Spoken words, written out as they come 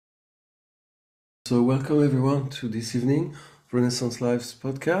So welcome everyone to this evening Renaissance Lives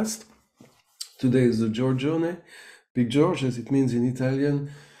podcast. Today is the Giorgione, Big George as it means in Italian,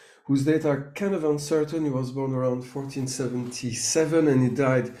 whose date are kind of uncertain. He was born around 1477 and he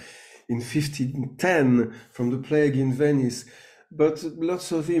died in 1510 from the plague in Venice. But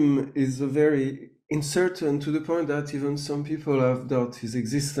lots of him is very uncertain, to the point that even some people have doubted his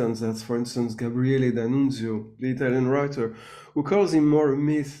existence. That's, for instance, Gabriele D'Annunzio, the Italian writer, who calls him more a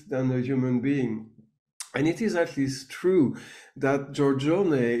myth than a human being. And it is at least true that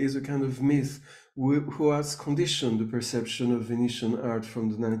Giorgione is a kind of myth who has conditioned the perception of Venetian art from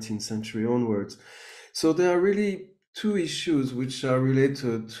the 19th century onwards. So there are really two issues which are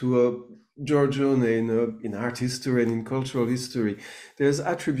related to Giorgione in art history and in cultural history. There's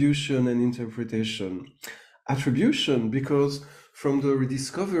attribution and interpretation. Attribution, because from the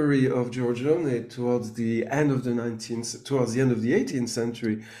rediscovery of Giorgione towards the end of the 18th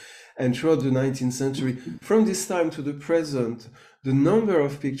century, and throughout the 19th century, from this time to the present, the number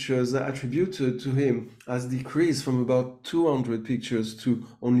of pictures attributed to him has decreased from about 200 pictures to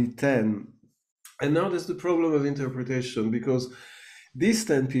only 10. And now there's the problem of interpretation, because these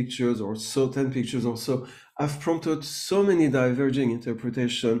 10 pictures or so have prompted so many diverging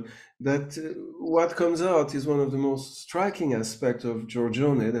interpretations that what comes out is one of the most striking aspects of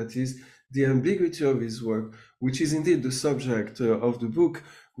Giorgione, that is the ambiguity of his work, which is indeed the subject of the book,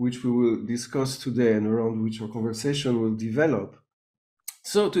 which we will discuss today and around which our conversation will develop.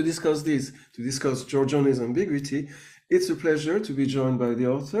 So to discuss Giorgione's ambiguity, it's a pleasure to be joined by the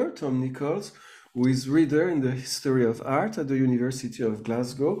author, Tom Nichols, who is reader in the history of art at the University of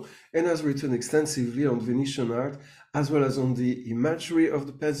Glasgow and has written extensively on Venetian art, as well as on the imagery of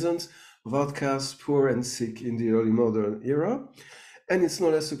the peasants, of outcasts, poor and sick in the early modern era. And it's no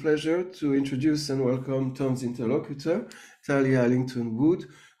less a pleasure to introduce and welcome Tom's interlocutor, Thalia Allington-Wood,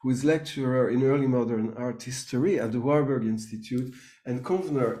 who is lecturer in early modern art history at the Warburg Institute and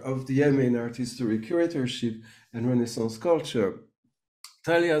convener of the MA in Art History Curatorship and Renaissance Culture.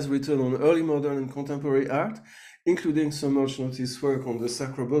 Thalia has written on early modern and contemporary art, including some much noticed work on the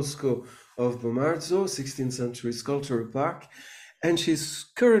Sacrobosco of Bomarzo, 16th century sculpture park, and she's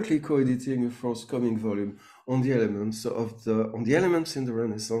currently co-editing a forthcoming volume on the elements in the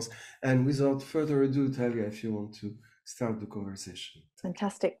Renaissance. And without further ado, Thalia, if you want to start the conversation.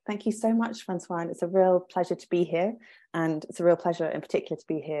 Fantastic. Thank you so much, François. And it's a real pleasure to be here. And it's a real pleasure in particular to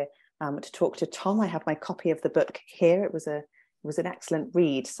be here to talk to Tom. I have my copy of the book here. It was an excellent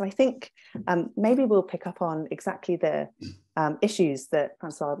read. So I think maybe we'll pick up on exactly the issues that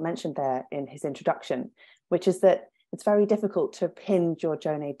François mentioned there in his introduction, which is that it's very difficult to pin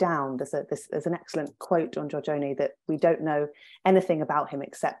Giorgione down. There's an excellent quote on Giorgione that we don't know anything about him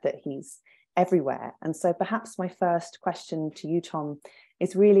except that he's everywhere. And so perhaps my first question to you, Tom,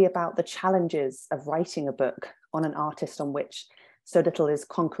 is really about the challenges of writing a book on an artist on which so little is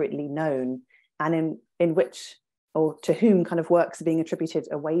concretely known, and in which, or to whom, kind of works are being attributed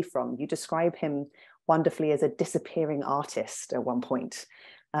away from. You describe him wonderfully as a disappearing artist at one point.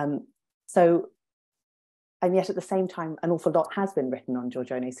 And yet at the same time, an awful lot has been written on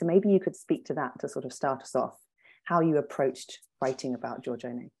Giorgione. So maybe you could speak to that to sort of start us off, how you approached writing about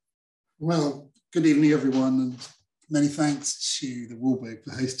Giorgione. Well, good evening, everyone, and many thanks to the Warburg for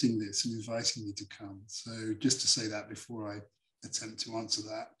hosting this and inviting me to come. So just to say that before I attempt to answer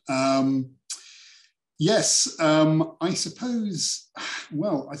that. I suppose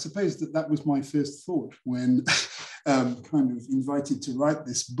that was my first thought when kind of invited to write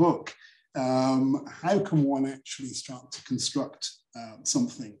this book. How can one actually start to construct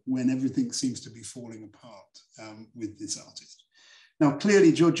something when everything seems to be falling apart with this artist? Now,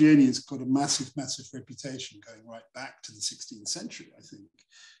 clearly, Giorgione has got a massive, massive reputation going right back to the 16th century, I think.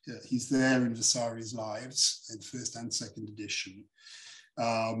 He's there in Vasari's Lives in first and second edition.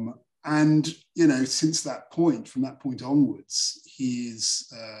 And, you know, since that point, from that point onwards, he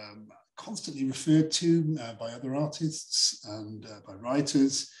is constantly referred to by other artists and by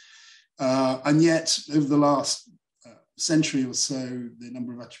writers. And yet, over the last century or so, the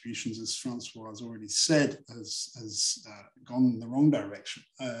number of attributions, as François has already said, has gone in the wrong direction.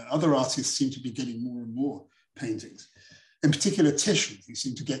 Other artists seem to be getting more and more paintings. In particular, Titian, who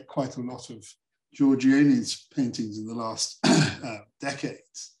seemed to get quite a lot of Giorgione's paintings in the last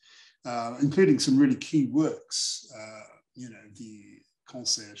decades, including some really key works. The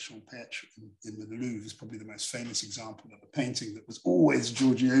Concert Champêtre in the Louvre is probably the most famous example of a painting that was always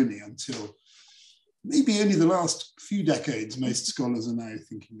Giorgione until maybe only the last few decades. Most scholars are now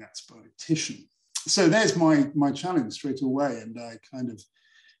thinking that's by Titian. So there's my challenge straight away, and I kind of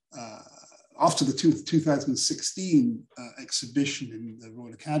after the 2016 exhibition in the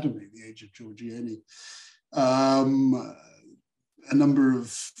Royal Academy, The Age of Giorgione, a number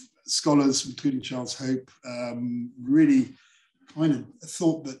of scholars, including Charles Hope, really kind of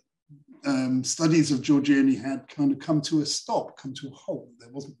thought that studies of Giorgione had kind of come to a stop, come to a halt.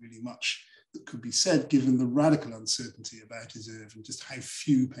 There wasn't really much that could be said, given the radical uncertainty about his oeuvre and just how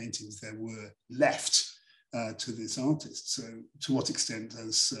few paintings there were left to this artist. So to what extent,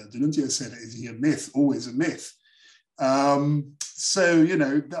 as D'Annunzio said, is he a myth? Always a myth. So, you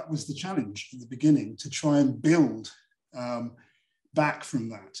know, that was the challenge in the beginning, to try and build back from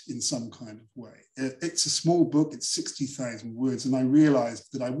that in some kind of way. It's a small book, it's 60,000 words, and I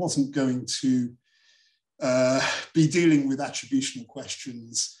realized that I wasn't going to be dealing with attributional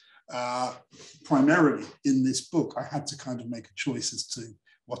questions primarily in this book. I had to kind of make a choice as to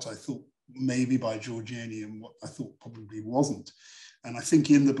what I thought maybe by Giorgione and what I thought probably wasn't. And I think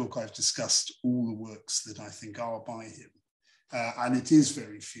in the book I've discussed all the works that I think are by him. And it is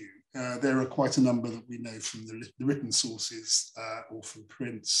very few. There are quite a number that we know from the written sources or from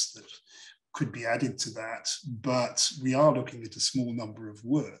prints that could be added to that, but we are looking at a small number of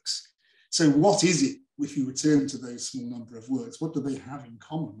works. So what is it, if you return to those small number of works, what do they have in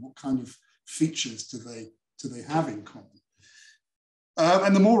common? What kind of features do they have in common?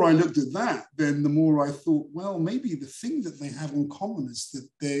 And the more I looked at that, then the more I thought, well, maybe the thing that they have in common is that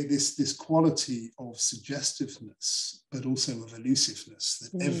this quality of suggestiveness, but also of elusiveness,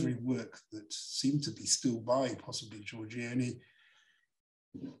 that every work that seemed to be still by possibly Giorgione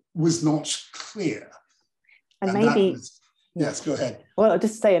was not clear. And maybe... Yes, go ahead. Well, I'll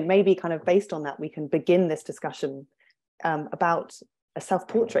just say, and maybe kind of based on that, we can begin this discussion about a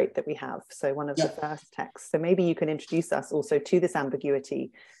self-portrait that we have. So one of the first texts. So maybe you can introduce us also to this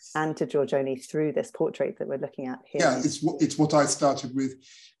ambiguity and to Giorgione through this portrait that we're looking at here. Yeah, it's what I started with.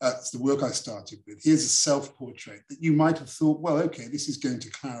 It's the work I started with. Here's a self-portrait that you might have thought, well, okay, this is going to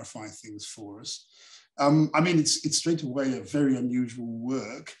clarify things for us. I mean, it's straight away a very unusual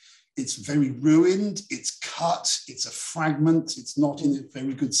work. It's very ruined, it's cut, it's a fragment, it's not in a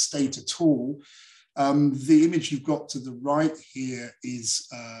very good state at all. The image you've got to the right here is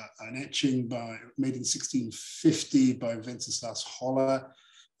an etching made in 1650 by Wenceslas Holler,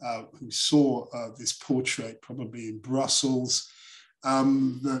 who saw this portrait probably in Brussels.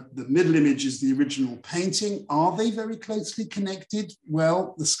 The middle image is the original painting. Are they very closely connected?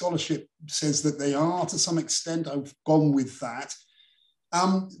 Well, the scholarship says that they are to some extent. I've gone with that.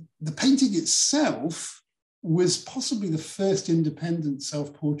 The painting itself was possibly the first independent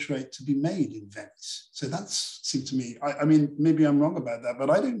self-portrait to be made in Venice. So that seemed to me, I mean, maybe I'm wrong about that,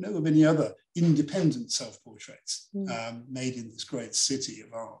 but I don't know of any other independent self-portraits made in this great city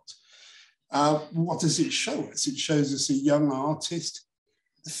of art. What does it show us? It shows us a young artist.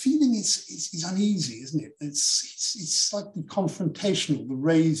 The feeling is uneasy, isn't it? It's slightly confrontational, the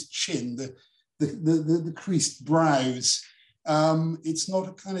raised chin, the creased brows. It's not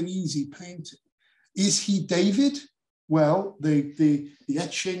a kind of easy painting. Is he David? Well, the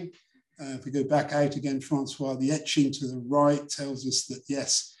etching, if we go back out again, François, the etching to the right tells us that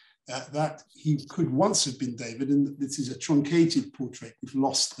yes, that he could once have been David, and that this is a truncated portrait. We've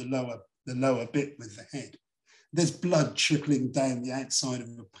lost the lower bit with the head. There's blood trickling down the outside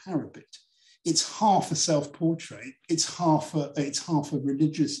of a parapet. It's half a self-portrait. It's half a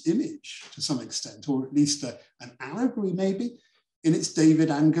religious image to some extent, or at least an allegory maybe, and it's David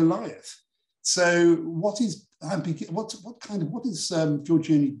and Goliath. So what is Giorgione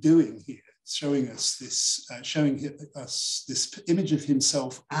doing here? Showing us this image of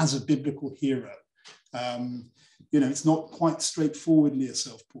himself as a biblical hero. You know, it's not quite straightforwardly a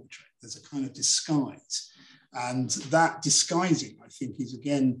self-portrait. There's a kind of disguise, and that disguising, I think, is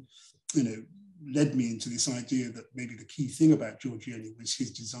again, you know, led me into this idea that maybe the key thing about Giorgione was his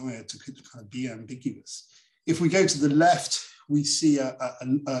desire to kind of be ambiguous. If we go to the left, we see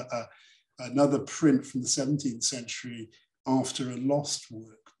another print from the 17th century after a lost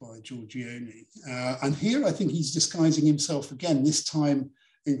work by Giorgione. And here I think he's disguising himself again, this time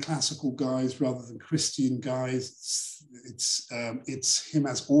in classical guise rather than Christian guise. It's him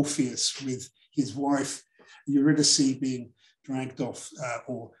as Orpheus with his wife Eurydice being dragged off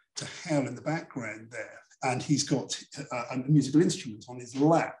or to hell in the background there. And he's got a musical instrument on his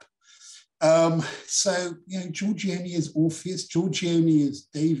lap. So, you know, Giorgione is Orpheus, Giorgione is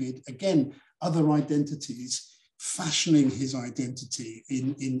David. Again, other identities fashioning his identity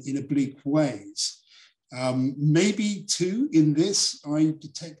in oblique ways. Maybe too, in this, I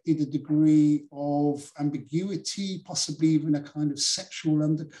detected a degree of ambiguity, possibly even a kind of sexual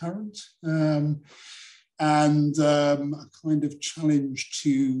undercurrent. and a kind of challenge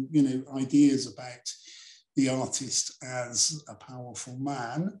to, ideas about the artist as a powerful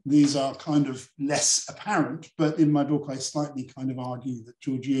man. These are kind of less apparent, but in my book, I slightly kind of argue that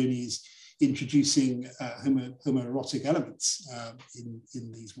Giorgione is introducing homoerotic elements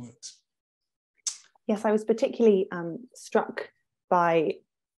in these works. Yes, I was particularly struck by,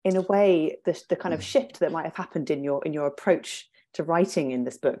 in a way, the kind of shift that might have happened in your approach to writing in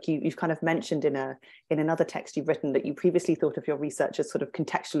this book. You've kind of mentioned in another text you've written that you previously thought of your research as sort of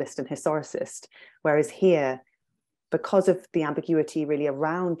contextualist and historicist, whereas here, because of the ambiguity really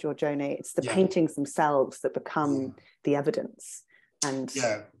around Giorgione, it's the paintings themselves that become the evidence. And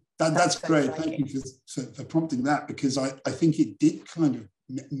that's great. Thank you for prompting that, because I think it did kind of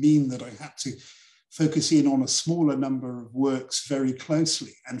mean that I had to focus in on a smaller number of works very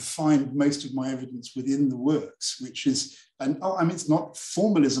closely and find most of my evidence within the works, which is, it's not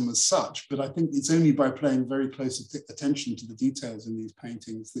formalism as such, but I think it's only by paying very close attention to the details in these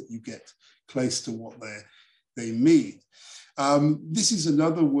paintings that you get close to what they mean. This is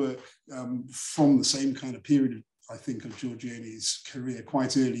another work from the same kind of period, I think, of Giorgione's career,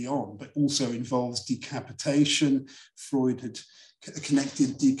 quite early on, but also involves decapitation. Freud had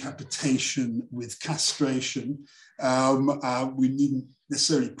connected decapitation with castration. We needn't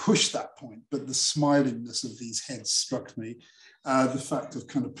necessarily push that point, but the smilingness of these heads struck me. The fact of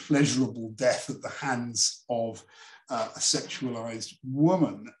kind of pleasurable death at the hands of a sexualized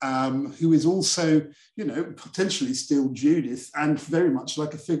woman, who is also, potentially still Judith, and very much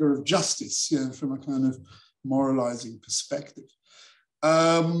like a figure of justice, from a kind of moralizing perspective.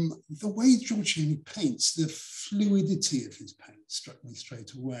 The way Giorgione paints, the fluidity of his paint struck me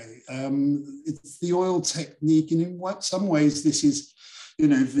straight away. It's the oil technique, and in some ways this is,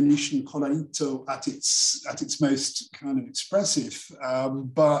 Venetian colorito at its most kind of expressive.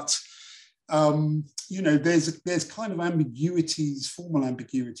 But there's kind of ambiguities, formal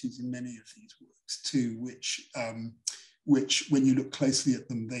ambiguities in many of these works too, which when you look closely at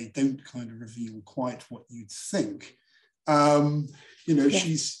them, they don't kind of reveal quite what you'd think.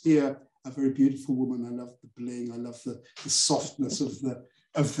 She's here, a very beautiful woman. I love the bling. I love the softness of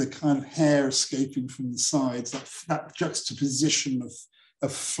the kind of hair escaping from the sides, that juxtaposition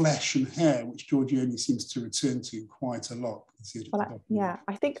of flesh and hair, which Giorgione seems to return to quite a lot.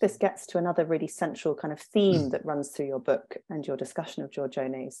 I think this gets to another really central kind of theme that runs through your book and your discussion of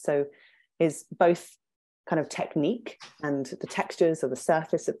Giorgione. So is both kind of technique and the textures or the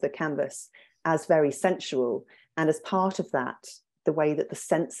surface of the canvas as very sensual, and as part of that, the way that the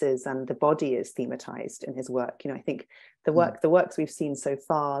senses and the body is thematized in his work. I think the works we've seen so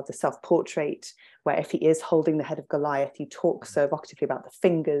far, the self-portrait, where if he is holding the head of Goliath, you talk so evocatively about the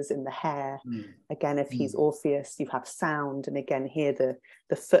fingers in the hair. Again, if he's Orpheus, you have sound, and again here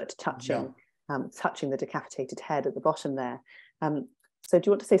the foot touching the decapitated head at the bottom there. So do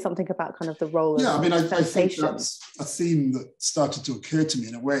you want to say something about kind of the role of I think that's a theme that started to occur to me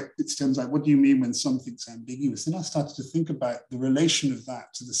in a way. It stems like, what do you mean when something's ambiguous? And I started to think about the relation of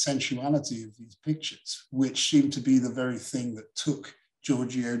that to the sensuality of these pictures, which seemed to be the very thing that took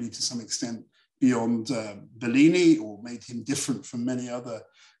Giorgione to some extent beyond Bellini, or made him different from many other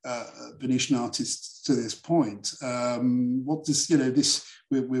Venetian artists to this point.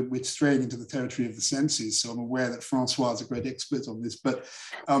 We're straying into the territory of the senses, so I'm aware that François is a great expert on this, but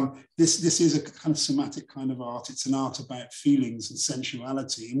this is a kind of somatic kind of art. It's an art about feelings and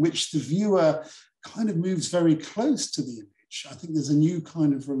sensuality, in which the viewer kind of moves very close to the image. I think there's a new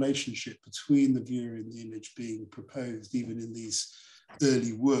kind of relationship between the viewer and the image being proposed, even in these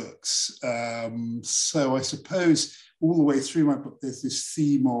early works. So I suppose all the way through my book, there's this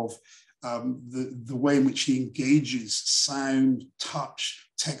theme of the way in which he engages sound, touch,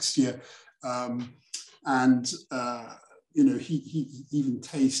 texture, and he even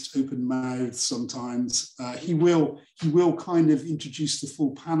tastes open mouth sometimes. He will kind of introduce the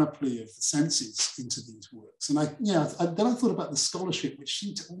full panoply of the senses into these works. And then I thought about the scholarship, which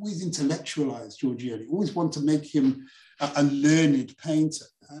seemed to always intellectualize Giorgione, always want to make him a learned painter.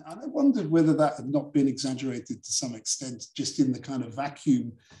 And I wondered whether that had not been exaggerated to some extent, just in the kind of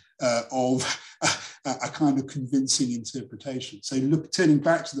vacuum of a kind of convincing interpretation. So turning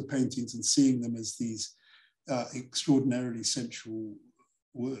back to the paintings and seeing them as these extraordinarily sensual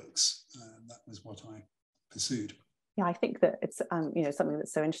works, that was what I pursued. Yeah, I think that it's something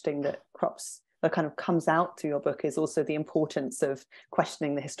that's so interesting that kind of comes out through your book is also the importance of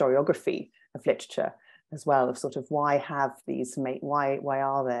questioning the historiography of literature as well, of sort of why are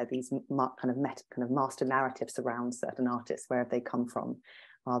there these kind of master narratives around certain artists? Where have they come from?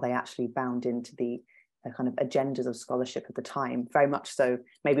 Are they actually bound into the kind of agendas of scholarship at the time, very much so.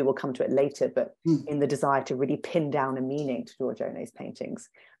 Maybe we'll come to it later, but in the desire to really pin down a meaning to Giorgione's paintings.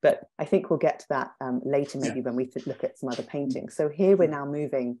 But I think we'll get to that later, maybe when we look at some other paintings. So here we're now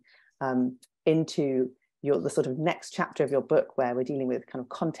moving into the sort of next chapter of your book, where we're dealing with kind of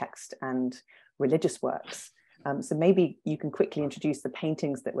context and religious works. So maybe you can quickly introduce the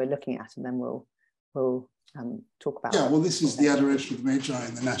paintings that we're looking at, and then we'll talk about. Yeah, well, this is the Adoration of the Magi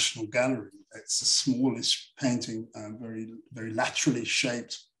in the National Gallery. It's a smallish painting, very, very laterally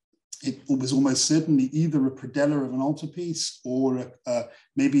shaped. It was almost certainly either a predella of an altarpiece or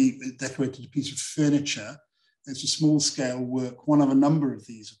maybe decorated a piece of furniture. It's a small-scale work. One of a number of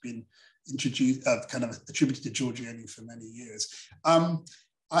these have been introduced, kind of attributed to Giorgione for many years. I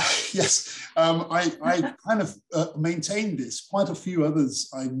kind of maintain this. Quite a few others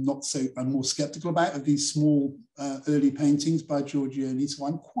I'm more skeptical about, of these small early paintings by Giorgione. So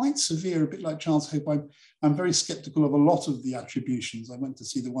I'm quite severe, a bit like Charles Hope. I'm very skeptical of a lot of the attributions. I went to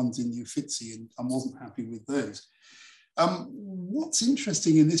see the ones in the Uffizi and I wasn't happy with those. What's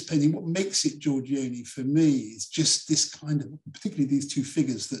interesting in this painting, what makes it Giorgione for me, is just this kind of, particularly these two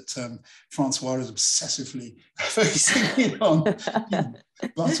figures that François is obsessively focusing on, the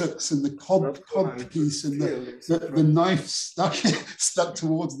buttocks and the cod piece and the knife stuck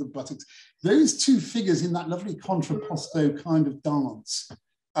towards the buttocks. Those two figures in that lovely contrapposto kind of dance,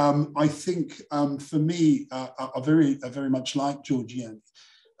 I think for me are very much like Giorgione.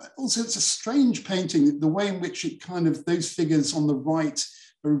 Also, it's a strange painting, the way in which it kind of, those figures on the right,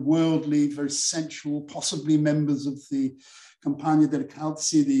 very worldly, very sensual, possibly members of the Compagnia delle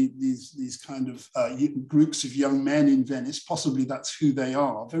Calzi, these kind of groups of young men in Venice, possibly that's who they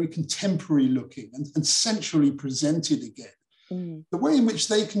are, very contemporary looking and sensually presented again. The way in which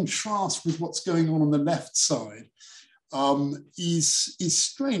they contrast with what's going on the left side is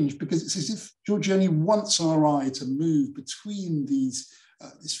strange, because it's as if Giorgione wants our eye to move between this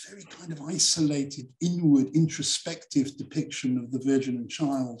very kind of isolated, inward, introspective depiction of the Virgin and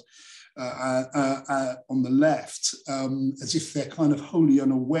Child on the left, as if they're kind of wholly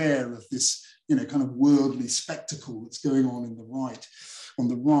unaware of this, kind of worldly spectacle that's going on in the right. On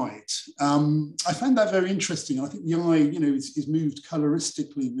the right, I find that very interesting. I think the eye, is moved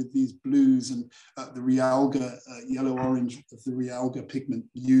coloristically with these blues and the realga, yellow-orange of the realga pigment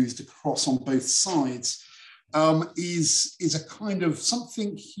used across on both sides. Is a kind of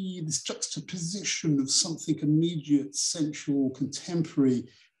something this juxtaposition of something immediate, sensual, contemporary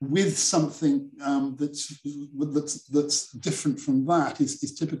with something that's different from that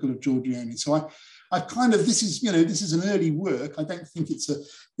is typical of Giorgione. So I kind of, this is an early work. I don't think it's all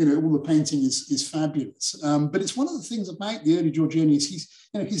the painting is fabulous, but it's one of the things about the early Giorgione is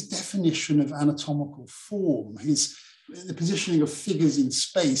his definition of anatomical form, the positioning of figures in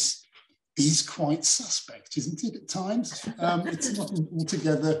space is quite suspect, isn't it, at times? It's not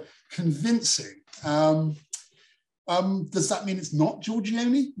altogether convincing. Does that mean it's not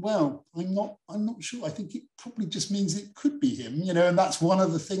Giorgione? Well, I'm not sure. I think it probably just means it could be him, and that's one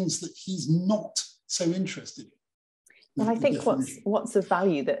of the things that he's not so interested in. Well, I think what's of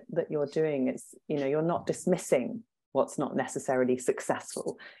value that you're doing is, you're not dismissing what's not necessarily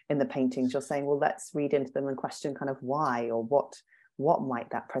successful in the paintings. You're saying, well, let's read into them and question kind of why, or what might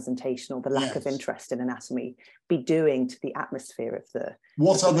that presentation or the lack of interest in anatomy be doing to the atmosphere of the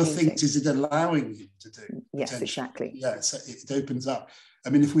What other things is it allowing him to do? Yes, exactly. Yes, it opens up. I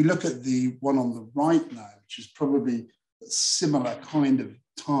mean, if we look at the one on the right now, which is probably a similar kind of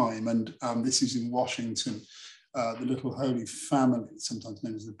time, and this is in Washington, the Little Holy Family, sometimes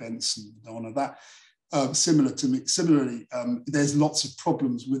known as the Benson Madonna, that Similarly, there's lots of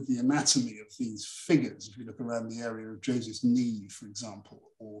problems with the anatomy of these figures. If you look around the area of Joseph's knee, for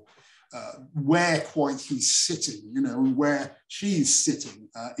example, or where quite he's sitting, and where she's sitting,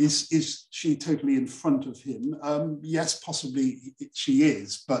 is she totally in front of him? Yes, possibly she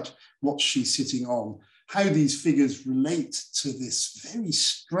is, but what's she sitting on? How these figures relate to this very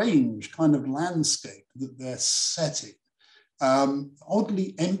strange kind of landscape that they're setting,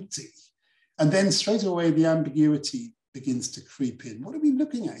 oddly empty. And then straight away, the ambiguity begins to creep in. What are we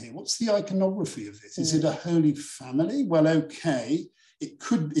looking at here? What's the iconography of this? Is it a Holy Family? Well, okay,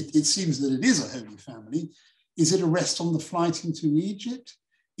 it seems that it is a Holy Family. Is it a rest on the flight into Egypt?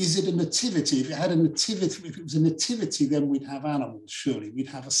 Is it a nativity? If it was a nativity, then we'd have animals, surely. We'd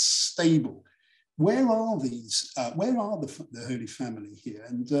have a stable. Where are these? Where are the Holy Family here?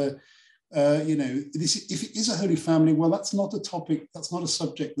 And if it is a Holy Family, well, that's not a topic, that's not a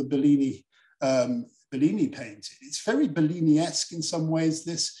subject that Bellini painted. It's very Bellini-esque in some ways,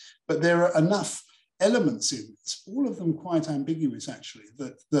 this, but there are enough elements in this, all of them quite ambiguous actually,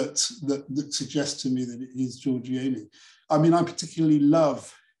 that suggest to me that it is Giorgione. I mean, I particularly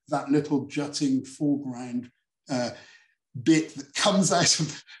love that little jutting foreground bit that comes out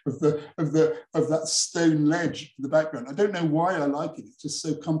of that stone ledge in the background. I don't know why I like it. It's just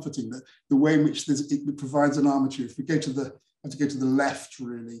so comforting that the way in which it provides an armature. If we go to the, have to go to the left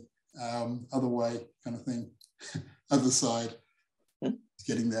really, other way kind of thing, other side. It's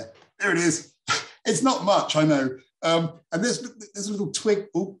getting there. There it is. It's not much, I know. And there's a little twig.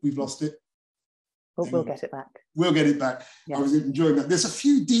 Oh, we've lost it. But we'll get it back. We'll get it back. Yes. I was enjoying that. There's a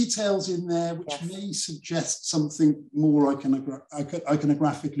few details in there which may suggest something more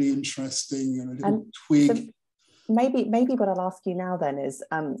iconographically interesting, and a little twig. So maybe what I'll ask you now then is,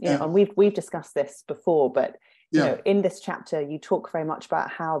 you know, and we've discussed this before, but you know, in this chapter, you talk very much about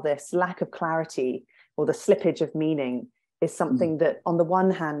how this lack of clarity or the slippage of meaning is something that, on the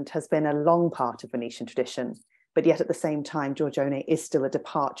one hand, has been a long part of Venetian tradition, but yet at the same time, Giorgione is still a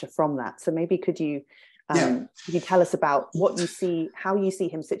departure from that. So maybe could you tell us about what you see, how you see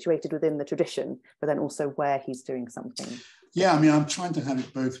him situated within the tradition, but then also where he's doing something? Yeah, I mean, I'm trying to have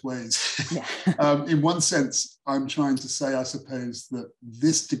it both ways. In one sense, I'm trying to say, I suppose, that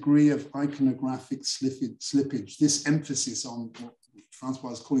this degree of iconographic slippage, this emphasis on what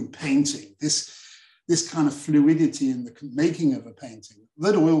François is calling painting, this kind of fluidity in the making of a painting,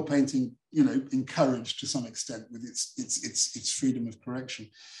 that oil painting, you know, encouraged to some extent with its freedom of correction.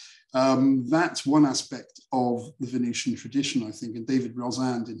 That's one aspect of the Venetian tradition, I think, and David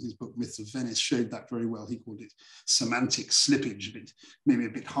Rosand in his book Myths of Venice showed that very well. He called it semantic slippage, maybe a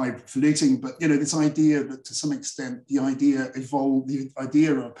bit highfalutin, but you know, this idea that to some extent the idea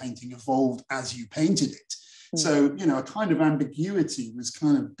of painting evolved as you painted it. So, you know, a kind of ambiguity was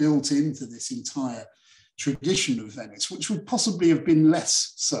kind of built into this entire tradition of Venice, which would possibly have been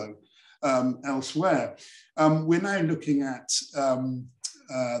less so elsewhere. We're now looking at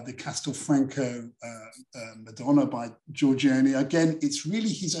the Castelfranco Madonna by Giorgione. Again, it's really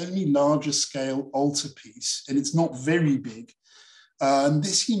his only larger scale altarpiece, and it's not very big.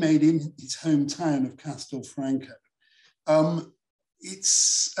 This he made in his hometown of Castelfranco.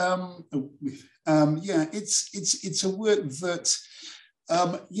 It's a work that,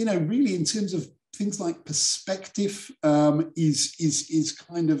 you know, really in terms of things like perspective is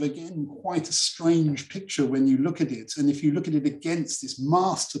kind of, again, quite a strange picture when you look at it. And if you look at it against this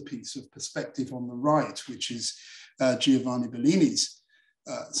masterpiece of perspective on the right, which is Giovanni Bellini's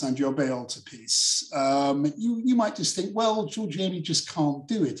San Giobbe altarpiece, you might just think, well, Giorgione just can't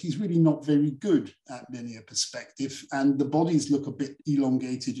do it. He's really not very good at linear perspective, and the bodies look a bit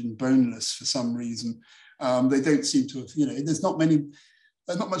elongated and boneless for some reason. They don't seem to have, you know, there's not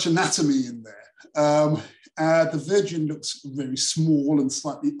much anatomy in there. The Virgin looks very small and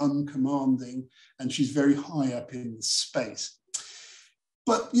slightly uncommanding, and she's very high up in space.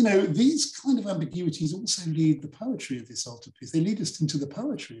 But, you know, these kind of ambiguities also lead the poetry of this altarpiece. They lead us into the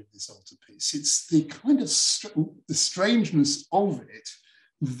poetry of this altarpiece. It's the kind of the strangeness of it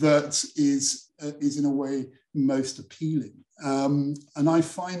that is in a way most appealing. And I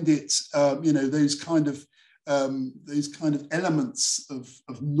find it, you know, those kind of elements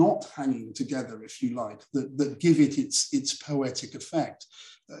of not hanging together, if you like, that give it its poetic effect.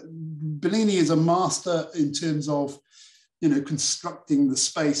 Bellini is a master in terms of, you know, constructing the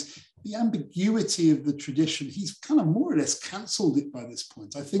space. The ambiguity of the tradition, he's kind of more or less cancelled it by this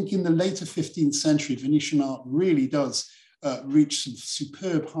point. I think in the later 15th century, Venetian art really does reach some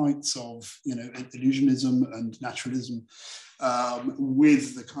superb heights of, you know, illusionism and naturalism,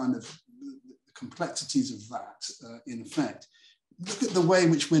 with the kind of complexities of that in effect. Look at the way in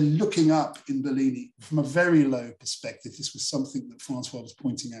which we're looking up in Bellini from a very low perspective. This was something that François was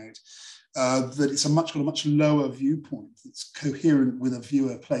pointing out, that it's got a much lower viewpoint. It's coherent with a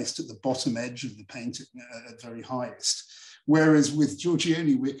viewer placed at the bottom edge of the painting at very highest. Whereas with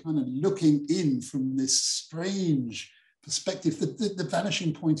Giorgione, we're kind of looking in from this strange perspective. The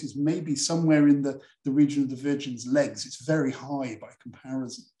vanishing point is maybe somewhere in the region of the Virgin's legs. It's very high by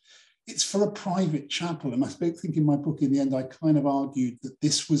comparison. It's for a private chapel. And I think in my book, in the end, I kind of argued that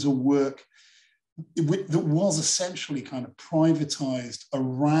this was a work that was essentially kind of privatized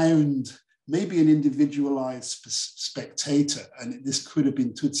around maybe an individualized spectator. And this could have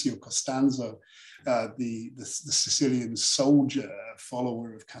been Tuzio Costanzo, the Sicilian soldier,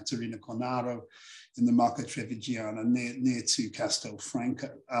 follower of Caterina Cornaro in the Marca Trevigiana near to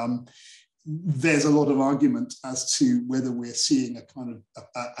Castelfranco. There's a lot of argument as to whether we're seeing a kind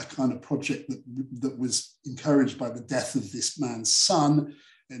of project that was encouraged by the death of this man's son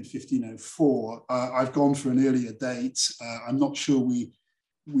in 1504. I've gone for an earlier date. I'm not sure we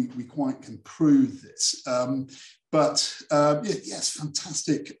we quite can prove this. Yes,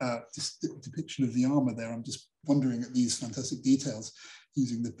 fantastic depiction of the armor there. I'm just wondering at these fantastic details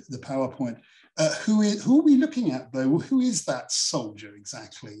using the PowerPoint. Who are we looking at, though? Who is that soldier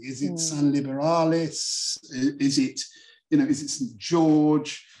exactly? Is it San Liberalis? Is it, is it St.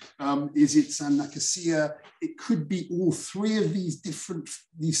 George? Is it San Nicosia? It could be all three of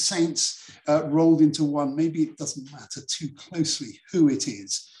these saints rolled into one. Maybe it doesn't matter too closely who it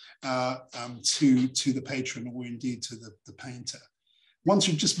is to the patron or indeed to the painter. One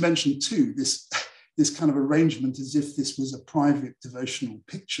should just mention too, this kind of arrangement as if this was a private devotional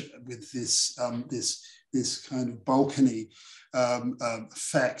picture with this kind of balcony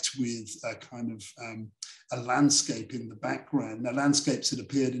effect with a kind of a landscape in the background. Now, landscapes had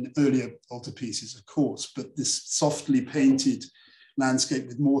appeared in earlier altarpieces, of course, but this softly painted landscape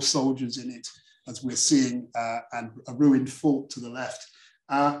with more soldiers in it, as we're seeing, and a ruined fort to the left,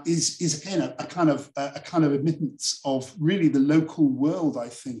 is again a kind of admittance of really the local world, I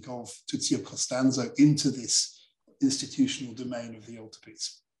think, of Tuzio Costanzo into this institutional domain of the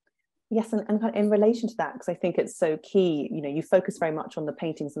altarpiece. Yes, and in relation to that, because I think it's so key, you focus very much on the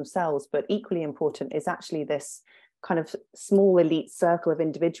paintings themselves, but equally important is actually this kind of small elite circle of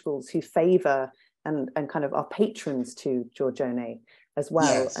individuals who favour and kind of are patrons to Giorgione as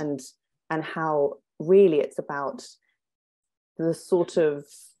well, yes. and how really it's about the sort of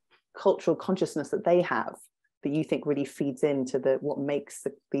cultural consciousness that they have that you think really feeds into what makes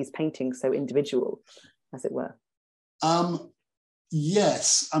these paintings so individual, as it were.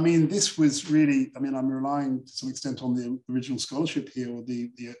 Yes, I mean, this was really, I'm relying to some extent on the original scholarship here, or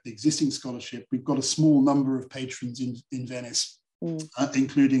the existing scholarship. We've got a small number of patrons in Venice,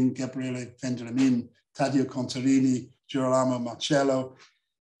 including Gabriele Vendramin, Taddeo Contarini, Girolamo Marcello.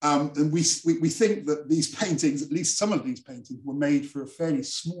 And we think that these paintings, at least some of these paintings, were made for a fairly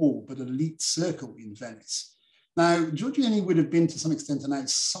small but elite circle in Venice. Now, Giorgione would have been to some extent an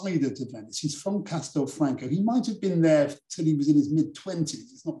outsider to Venice. He's from Castelfranco. He might have been there till he was in his mid-20s.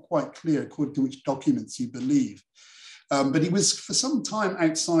 It's not quite clear according to which documents you believe. But he was for some time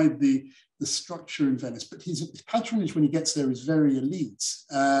outside the structure in Venice. But his patronage when he gets there is very elite.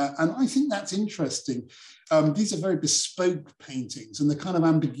 And I think that's interesting. These are very bespoke paintings, and the kind of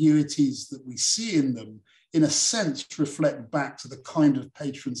ambiguities that we see in them, in a sense, reflect back to the kind of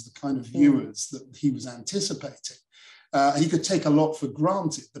patrons, the kind of viewers that he was anticipating. He could take a lot for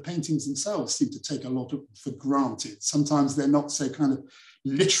granted. The paintings themselves seem to take a lot for granted. Sometimes they're not so kind of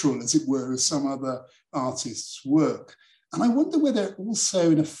literal, as it were, as some other artists' work. And I wonder whether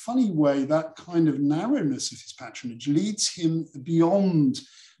also, in a funny way, that kind of narrowness of his patronage leads him beyond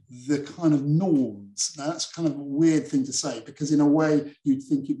the kind of norms. Now, that's kind of a weird thing to say, because in a way you'd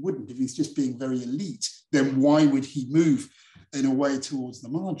think it wouldn't. If he's just being very elite, then why would he move in a way towards the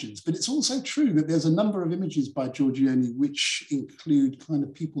margins? But it's also true that there's a number of images by Giorgione which include kind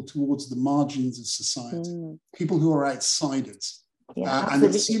of people towards the margins of society, people who are outsiders. Yeah, and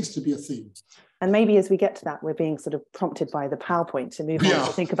it seems to be a theme. And maybe as we get to that, we're being sort of prompted by the PowerPoint to move on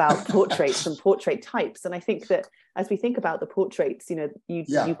to think about portraits and portrait types. And I think that as we think about the portraits,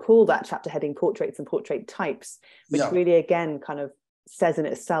 you call that chapter heading Portraits and Portrait Types, which really, again, kind of says in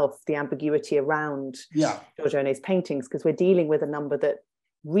itself the ambiguity around Giorgione's paintings, because we're dealing with a number that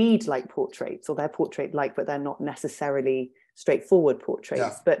read like portraits, or they're portrait-like, but they're not necessarily straightforward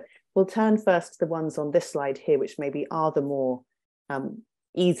portraits. But we'll turn first to the ones on this slide here, which maybe are the more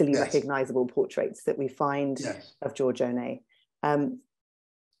easily recognizable portraits that we find of Giorgione.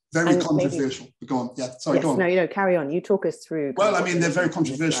 Very controversial. Go on. Yeah, sorry, go on. No, carry on. You talk us through. Well, I mean, they're very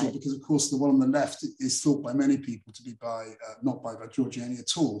controversial because, of course, the one on the left is thought by many people to be not by Giorgione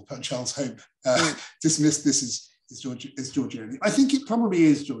at all. Charles Hope dismissed this as Giorgione. I think it probably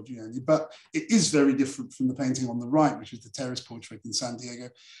is Giorgione, but it is very different from the painting on the right, which is the terrace portrait in San Diego.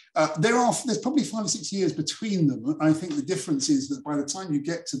 There's probably 5 or 6 years between them. I think the difference is that by the time you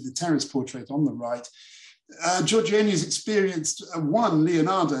get to the terrace portrait on the right, Giorgione has experienced 1,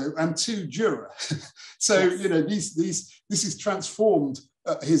 Leonardo, and 2, Dürer. So, this has transformed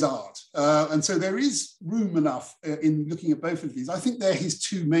his art. And so there is room enough in looking at both of these. I think they're his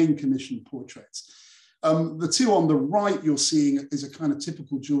 2 main commissioned portraits. The 2 on the right you're seeing is a kind of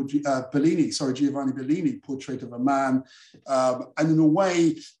typical Giovanni Bellini portrait of a man, and in a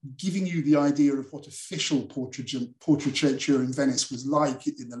way giving you the idea of what official portraiture in Venice was like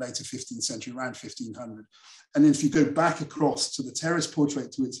in the later 15th century, around 1500. And then if you go back across to the terrace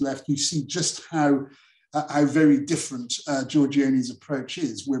portrait to its left, you see just how how very different Giorgione's approach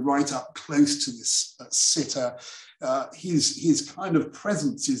is. We're right up close to this sitter. His kind of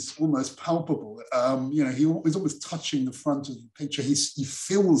presence is almost palpable. You know, he's almost touching the front of the picture. He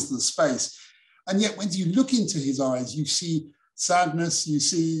fills the space. And yet when you look into his eyes, you see sadness, you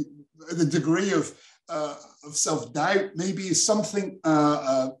see the degree of self-doubt, maybe is something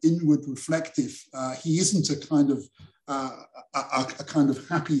inward reflective. He isn't a kind of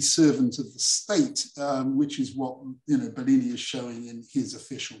happy servant of the state, which is what, you know, Bellini is showing in his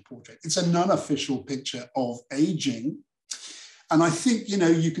official portrait. It's a non-official picture of aging. And I think, you know,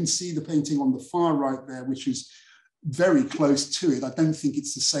 you can see the painting on the far right there, which is very close to it. I don't think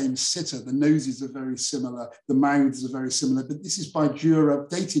it's the same sitter. The noses are very similar. The mouths are very similar, but this is by Dürer,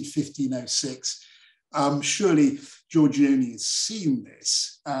 dated 1506. Surely Giorgione has seen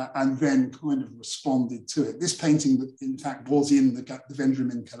this and then kind of responded to it. This painting, in fact, was in the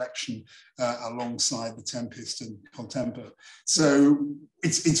Vendramin collection alongside the Tempest and Contempo. So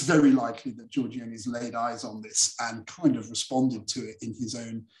it's very likely that Giorgione has laid eyes on this and kind of responded to it in his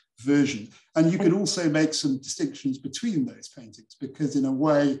own version. And you could also make some distinctions between those paintings, because in a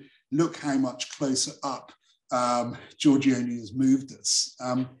way, look how much closer up Giorgione has moved us.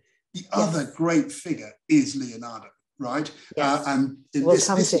 The other great figure is Leonardo, right? Yes. And we'll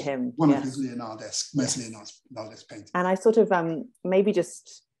come to him. One of his Leonardesque, most Leonardesque paintings. And I sort of maybe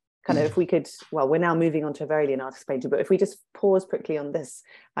just kind of, if we could, well, we're now moving on to a very Leonardesque painting, but if we just pause quickly on this,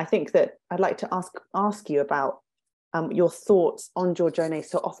 I think that I'd like to ask you about your thoughts on Giorgione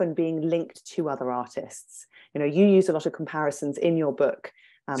so often being linked to other artists. You know, you use a lot of comparisons in your book.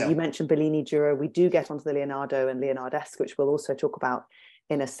 You mentioned Bellini, Dürer. We do get onto the Leonardo and Leonardesque, which we'll also talk about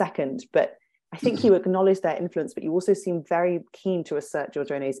in a second. But I think you acknowledge their influence, but you also seem very keen to assert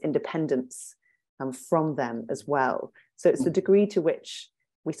Giorgione's independence from them as well. So it's the degree to which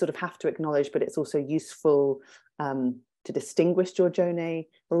we sort of have to acknowledge, but it's also useful to distinguish Giorgione,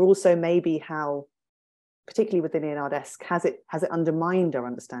 or also maybe how, particularly with the Leonardesque, has it undermined our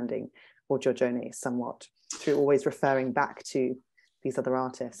understanding of Giorgione somewhat through always referring back to these other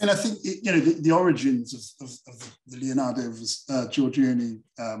artists. And I think, you know, the origins of the Leonardo Giorgione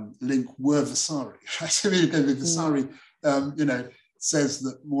link were Vasari. Right? I mean, Vasari, you know, says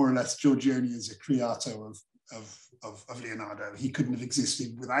that more or less Giorgione is a creato of Leonardo. He couldn't have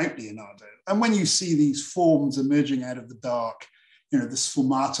existed without Leonardo. And when you see these forms emerging out of the dark, you know, the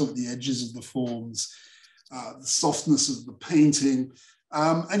sfumato at the edges of the forms, the softness of the painting,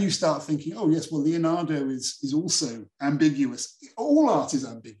 and you start thinking, oh yes, well, Leonardo is also ambiguous. All art is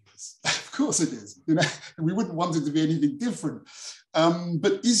ambiguous. Of course it is. You know, we wouldn't want it to be anything different.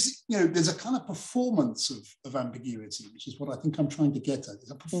 But you know, there's a kind of performance of ambiguity, which is what I think I'm trying to get at.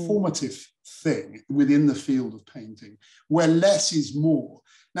 It's a performative thing within the field of painting, where less is more.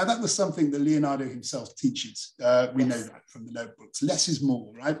 Now, that was something that Leonardo himself teaches. We know that from the notebooks. Less is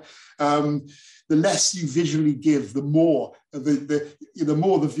more, right? The less you visually give, the more the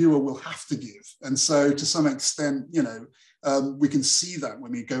more the viewer will have to give. And so, to some extent, you know, we can see that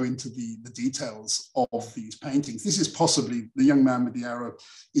when we go into the details of these paintings. This is possibly, the young man with the arrow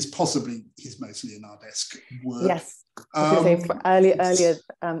is possibly his most Leonardesque work. Yes. Earlier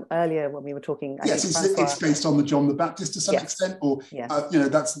when we were talking, yes, it's based on the John the Baptist to some extent, or you know,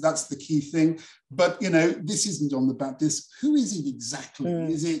 that's the key thing. But you know, this isn't John the Baptist. Who is it exactly?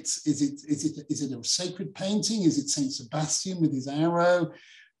 Is it a sacred painting? Is it Saint Sebastian with his arrow?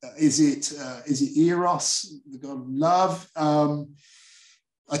 Is it Eros, the god of love?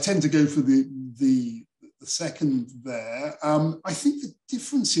 I tend to go for the second there. I think the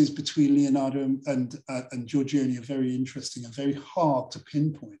differences between Leonardo and Giorgione are very interesting and very hard to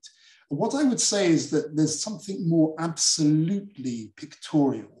pinpoint. What I would say is that there's something more absolutely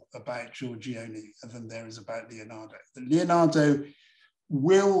pictorial about Giorgione than there is about Leonardo. That Leonardo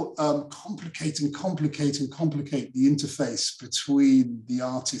will complicate the interface between the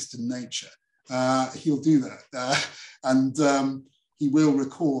artist and nature. He'll do that. And he will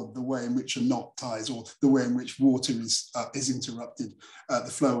record the way in which a knot ties, or the way in which water is interrupted, the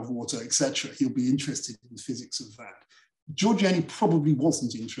flow of water, etc. He'll be interested in the physics of that. Giorgione probably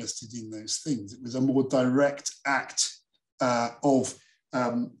wasn't interested in those things. It was a more direct act of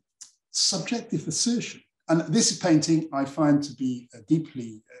subjective assertion. And this painting I find to be a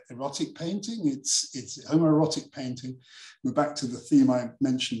deeply erotic painting. It's a homoerotic painting. We're back to the theme I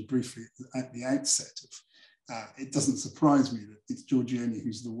mentioned briefly at the outset of it doesn't surprise me that it's Giorgione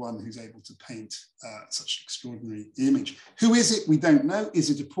who's the one who's able to paint such an extraordinary image. Who is it? We don't know. Is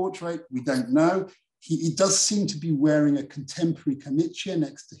it a portrait? We don't know. He does seem to be wearing a contemporary chlamydia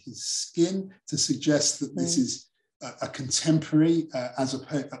next to his skin to suggest that this is a contemporary as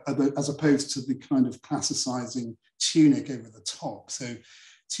opposed to the kind of classicizing tunic over the top. So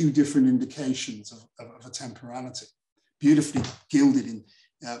two different indications of a temporality, beautifully gilded in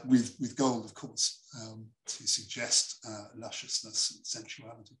with gold, of course, to suggest lusciousness and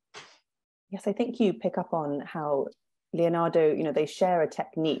sensuality. Yes, I think you pick up on how Leonardo, they share a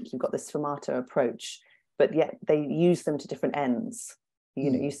technique. You've got the sfumato approach, but yet they use them to different ends.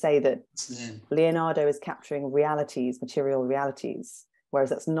 You say that Leonardo is capturing realities, material realities, whereas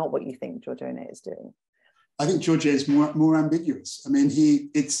that's not what you think Giorgione is doing. I think Giorgione is more ambiguous. I mean,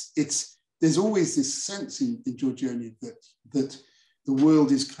 there's always this sense in Giorgione that the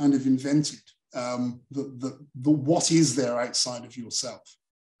world is kind of invented. The what is there outside of yourself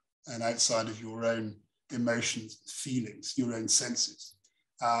and outside of your own emotions, feelings, your own senses.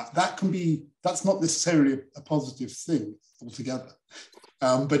 That's not necessarily a positive thing altogether.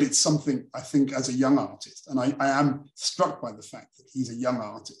 But it's something, I think, as a young artist, and I am struck by the fact that he's a young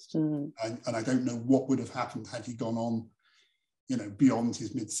artist, and I don't know what would have happened had he gone on, beyond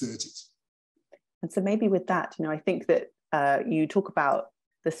his mid-30s. And so maybe with that, I think that you talk about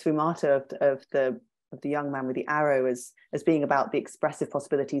the sfumato of the young man with the arrow as being about the expressive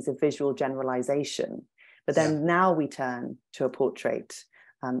possibilities of visual generalization. But then now we turn to a portrait,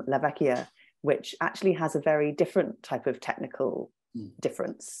 La Vecchia, which actually has a very different type of technical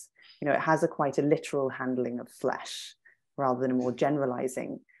difference. It has quite a literal handling of flesh rather than a more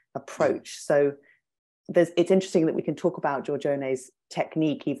generalizing approach. So it's interesting that we can talk about Giorgione's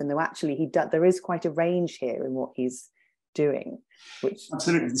technique, even though actually there is quite a range here in what he's doing. Which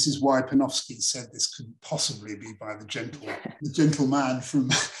absolutely, this is why Panofsky said this couldn't possibly be by the gentle man from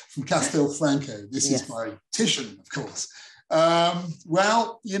Castelfranco. This is by Titian, of course. There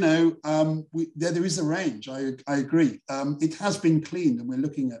is a range. I agree. It has been cleaned, and we're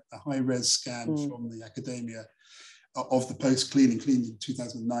looking at a high-res scan from the Academia of the post-cleaning, cleaned in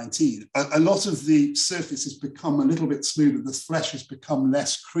 2019. A lot of the surface has become a little bit smoother. The flesh has become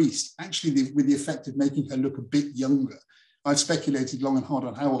less creased, actually with the effect of making her look a bit younger. I've speculated long and hard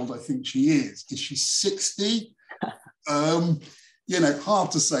on how old I think she is. Is she 60?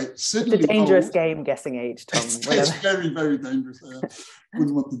 Hard to say. Certainly it's a dangerous game, guessing age, Tom. It's very, very dangerous.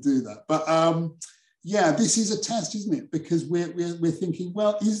 Wouldn't want to do that. But this is a test, isn't it? Because we're thinking,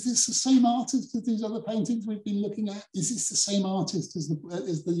 well, is this the same artist as these other paintings we've been looking at? Is this the same artist as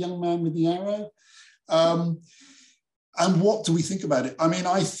the young man with the arrow? And what do we think about it? I mean,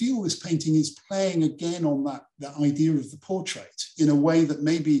 I feel this painting is playing again on that idea of the portrait in a way that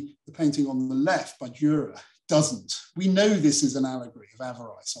maybe the painting on the left by Dürer doesn't. We know this is an allegory of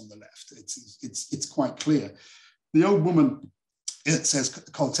avarice on the left. It's quite clear. The old woman, it says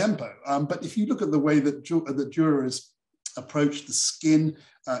col tempo, but if you look at the way that Dürer has approached the skin,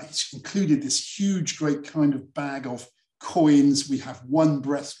 he's included this huge, great kind of bag of coins. We have one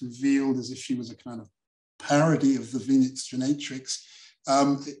breast revealed as if she was a kind of parody of the Venus Genetrix.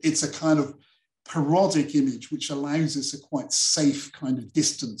 It's a kind of parodic image which allows us a quite safe kind of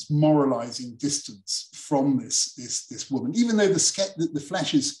distance, moralizing distance from this woman. Even though the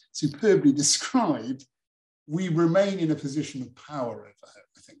flesh is superbly described, we remain in a position of power over her,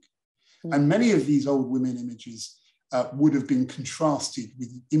 I think. And many of these old women images would have been contrasted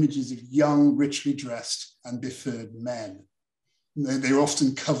with images of young, richly dressed and befurred men. They're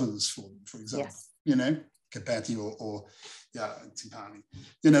often covers for them, for example. Yes. Capetti or Timpani.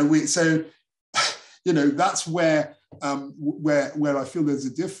 That's where I feel there's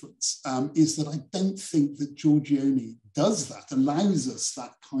a difference, is that I don't think that Giorgione does that, allows us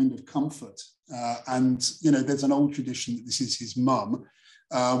that kind of comfort. There's an old tradition that this is his mum,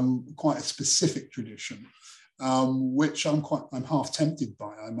 quite a specific tradition, which I'm half tempted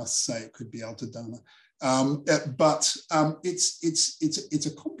by, I must say. It could be Altadonna. But it's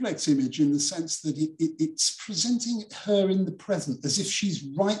a complex image in the sense that it's presenting her in the present as if she's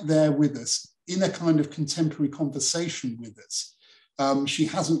right there with us in a kind of contemporary conversation with us. She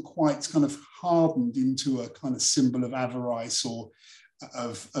hasn't quite kind of hardened into a kind of symbol of avarice or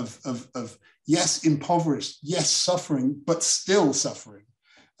of yes, impoverished, yes, suffering, but still suffering,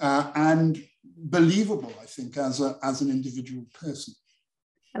 and believable, I think, as an individual person.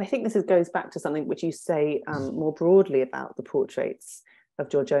 And I think this goes back to something which you say more broadly about the portraits of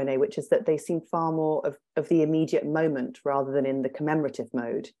Giorgione, which is that they seem far more of the immediate moment rather than in the commemorative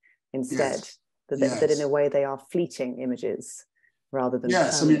mode instead. Yes. That in a way they are fleeting images rather than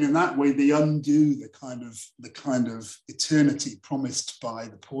yes. I mean, in that way, they undo the kind of eternity promised by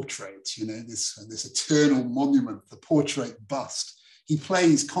the portrait. This eternal monument, the portrait bust. He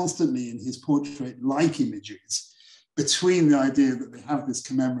plays constantly in his portrait like images between the idea that they have this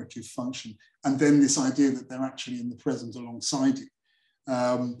commemorative function and then this idea that they're actually in the present alongside you.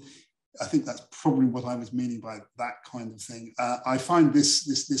 I think that's probably what I was meaning by that kind of thing. I find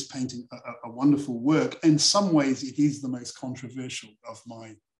this painting a wonderful work. In some ways, it is the most controversial of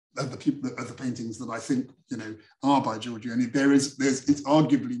the paintings that I think, you know, are by Giorgione. It's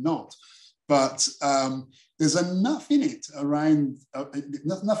arguably not, but there's enough in it around,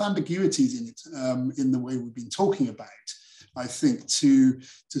 enough ambiguities in it, in the way we've been talking about, I think, to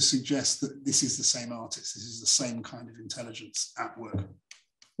suggest that this is the same artist, this is the same kind of intelligence at work.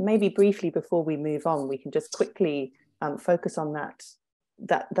 Maybe briefly before we move on, we can just quickly focus on that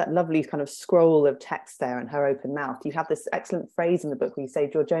lovely kind of scroll of text there and her open mouth. You have this excellent phrase in the book where you say,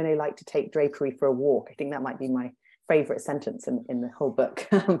 Giorgione liked to take drapery for a walk. I think that might be my favorite sentence in the whole book.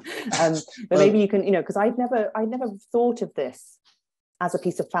 But maybe you can, you know, because I'd never thought of this as a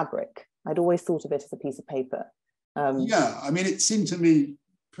piece of fabric. I'd always thought of it as a piece of paper. Yeah, I mean, it seemed to me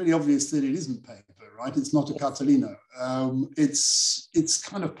pretty obvious that it isn't paper, right? It's not a cartellino. It's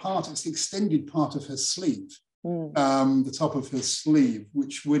kind of it's the extended part of her sleeve, the top of her sleeve,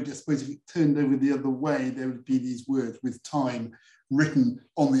 which would, I suppose, if it turned over the other way, there would be these words "with time" written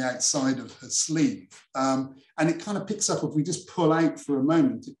on the outside of her sleeve. And it kind of picks up, if we just pull out for a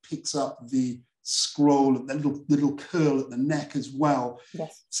moment, it picks up the scroll, the little curl at the neck as well.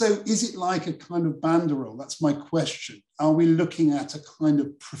 Yes. So is it like a kind of banderole? That's my question. Are we looking at a kind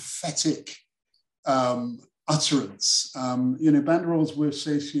of prophetic utterance? You know, banderoles were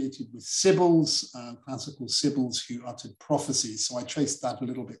associated with sibyls, classical sibyls who uttered prophecies. So I traced that a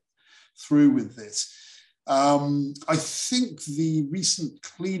little bit through with this. I think the recent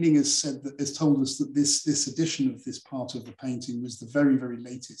cleaning has told us that this edition of this part of the painting was the very, very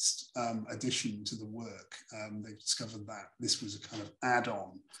latest addition to the work. They've discovered that this was a kind of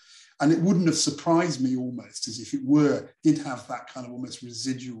add-on. And it wouldn't have surprised me almost, as if it did have that kind of almost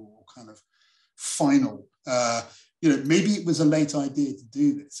residual kind of final, you know, maybe it was a late idea to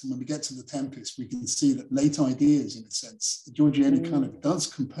do this. And when we get to the Tempest, we can see that late ideas, in a sense, Giorgione kind of does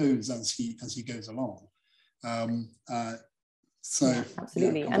compose as he goes along.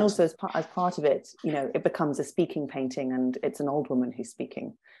 Absolutely. And also as part of it, you know, it becomes a speaking painting, and it's an old woman who's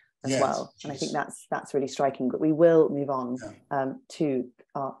speaking as well. And I think that's really striking. But we will move on to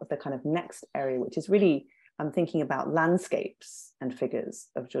the kind of next area, which is really thinking about landscapes and figures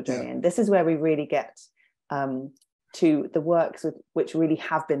of Giorgione. And this is where we really get to the works which really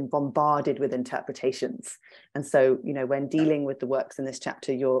have been bombarded with interpretations. And so, you know, when dealing with the works in this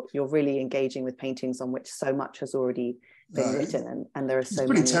chapter, you're really engaging with paintings on which so much has already been written, and there are so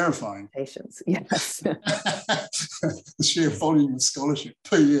many terrifying interpretations. Yes. The sheer volume of scholarship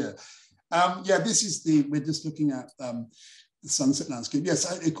per year. We're just looking at the sunset landscape.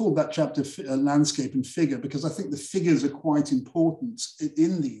 Yes, I called that chapter landscape and figure, because I think the figures are quite important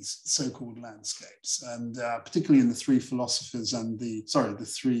in these so-called landscapes, and particularly in the three philosophers and the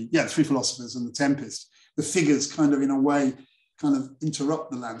three philosophers and the Tempest. The figures kind of, in a way, kind of interrupt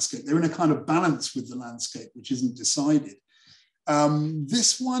the landscape. They're in a kind of balance with the landscape, which isn't decided.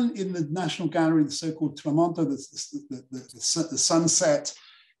 This one in the National Gallery, the so-called Tramonto, the sunset,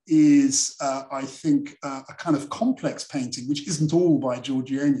 is, I think, a kind of complex painting, which isn't all by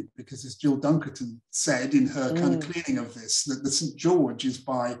Giorgione, because as Jill Dunkerton said in her kind of cleaning of this, that the St. George is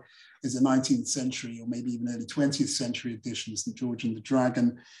a 19th century or maybe even early 20th century edition, St. George and the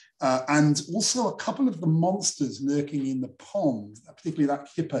Dragon, and also a couple of the monsters lurking in the pond, particularly that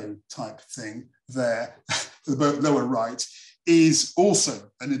hippo type thing there, the lower right, is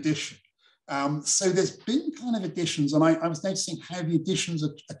also an addition. So there's been kind of additions, and I was noticing how the additions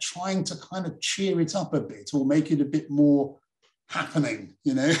are trying to kind of cheer it up a bit or make it a bit more happening,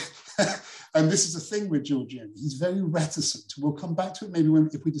 you know. And this is the thing with Giorgione. He's very reticent. We'll come back to it maybe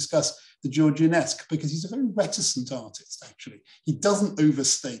if we discuss the Giorgionesque, because he's a very reticent artist, actually. He doesn't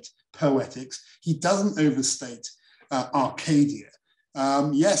overstate poetics. He doesn't overstate Arcadia.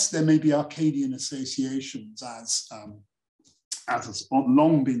 Yes, there may be Arcadian associations as has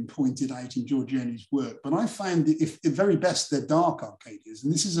long been pointed out in Giorgione's work, but I find that if at very best they're dark Arcadias,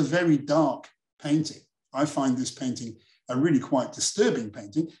 and this is a very dark painting. I find this painting a really quite disturbing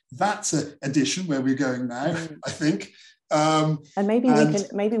painting. That's an addition where we're going now, I think. And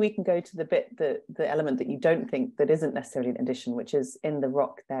maybe we can go to the element that you don't think that isn't necessarily an addition, which is in the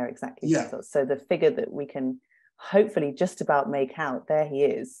rock there exactly. Yeah. So the figure that we can hopefully just about make out, there he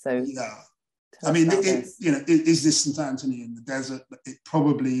is. So yeah. I mean, is this St. Anthony in the desert? It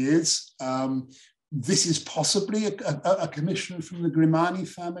probably is. This is possibly a commission from the Grimani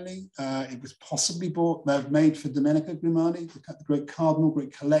family. It was possibly made for Domenico Grimani, the great cardinal,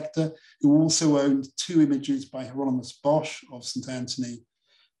 great collector, who also owned two images by Hieronymus Bosch of St. Anthony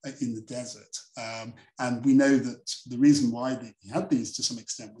in the desert. And we know that the reason why he had these to some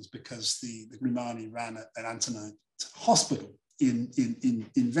extent was because the Grimani ran an Antonite hospital in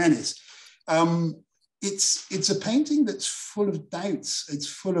Venice. It's a painting that's full of doubts. It's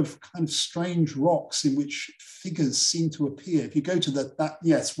full of kind of strange rocks in which figures seem to appear. If you go to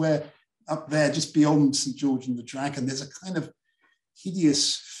where up there, just beyond St. George and the Dragon, there's a kind of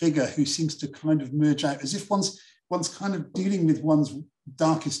hideous figure who seems to kind of merge out as if one's kind of dealing with one's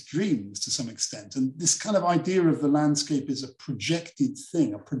darkest dreams to some extent. And this kind of idea of the landscape is a projected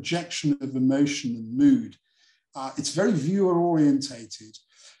thing, a projection of emotion and mood. It's very viewer orientated.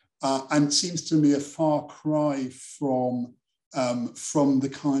 And seems to me a far cry from the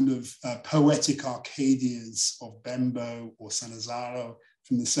kind of poetic Arcadias of Bembo or Sannazaro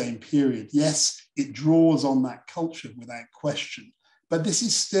from the same period. Yes, it draws on that culture without question, but this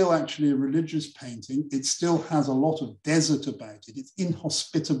is still actually a religious painting. It still has a lot of desert about it. It's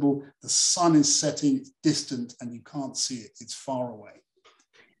inhospitable. The sun is setting, it's distant, and you can't see it. It's far away.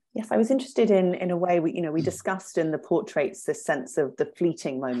 Yes, I was interested in a way, we discussed in the portraits this sense of the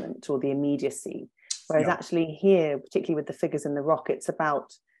fleeting moment or the immediacy, whereas actually here, particularly with the figures in the rock,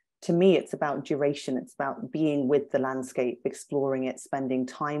 to me, it's about duration. It's about being with the landscape, exploring it, spending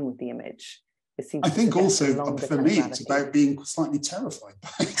time with the image. I think also for me, it's about being slightly terrified by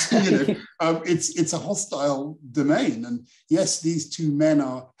it. It's a hostile domain. And yes, these two men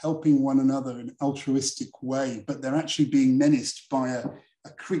are helping one another in an altruistic way, but they're actually being menaced by a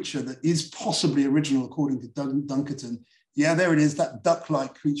creature that is possibly original, according to Dunkerton. Yeah, there it is, that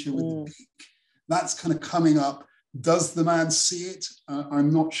duck-like creature with the beak. That's kind of coming up. Does the man see it?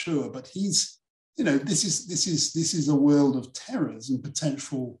 I'm not sure, but he's, this is a world of terrors and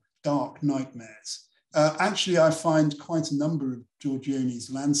potential dark nightmares. Actually, I find quite a number of Giorgione's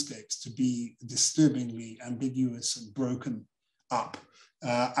landscapes to be disturbingly ambiguous and broken up,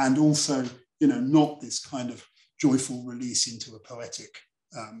 and also, not this kind of joyful release into a poetic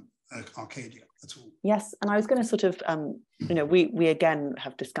Arcadia at all. Yes, and I was going to sort of, we again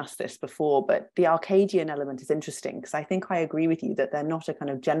have discussed this before, but the Arcadian element is interesting because I think I agree with you that they're not a kind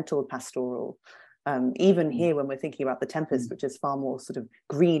of gentle pastoral. Even here when we're thinking about the Tempest, which is far more sort of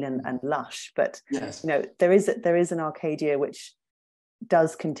green and lush, but yes. There is an Arcadia which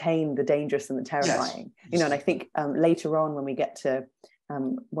does contain the dangerous and the terrifying. Yes. And I think later on when we get to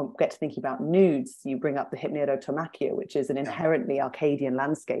thinking about nudes, you bring up the Hypnerotomachia, which is an inherently Arcadian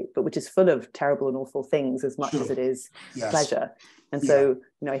landscape, but which is full of terrible and awful things as much as it is pleasure. And so,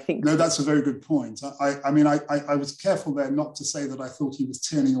 I think... No, that's a very good point. I was careful there not to say that I thought he was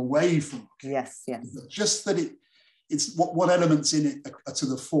turning away from Arcadia. Yes. Just that it's what elements in it are to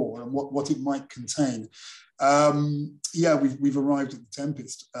the fore and what it might contain. We've arrived at the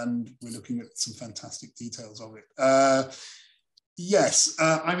Tempest and we're looking at some fantastic details of it. Yes,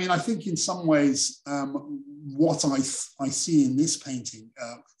 I think in some ways what I see in this painting,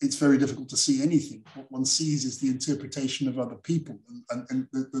 it's very difficult to see anything. What one sees is the interpretation of other people, and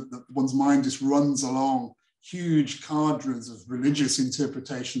one's mind just runs along huge cadres of religious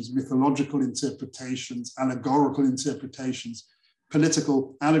interpretations, mythological interpretations, allegorical interpretations,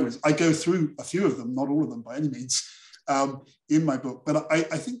 political allegories. I go through a few of them, not all of them by any means, in my book, but I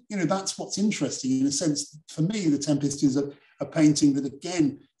think that's what's interesting in a sense. For me, The Tempest is a painting that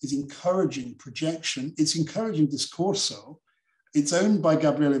again is encouraging projection. It's encouraging discorso. It's owned by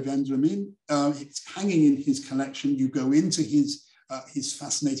Gabriele Vendramin. It's hanging in his collection. You go into his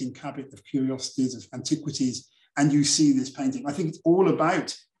fascinating cabinet of curiosities, of antiquities, and you see this painting. I think it's all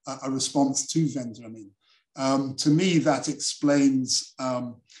about a response to Vendramin. To me, that explains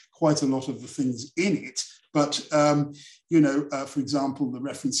quite a lot of the things in it. But for example, the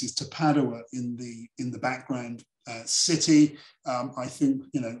references to Padua in the background city. I think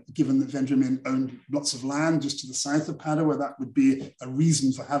given that Vendramin owned lots of land just to the south of Padua, that would be a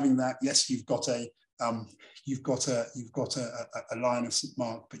reason for having that. Yes, you've got a Lion of St.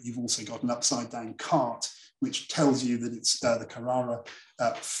 Mark, but you've also got an upside down cart, which tells you that it's the Carrara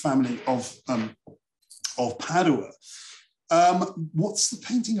family of Padua. What's the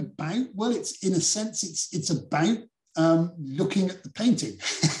painting about? Well, it's in a sense, it's about looking at the painting.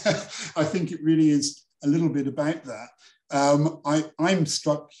 I think it really is a little bit about that. I'm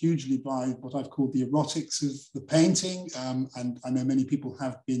struck hugely by what I've called the erotics of the painting, and I know many people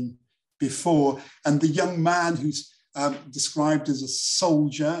have been before. And the young man who's described as a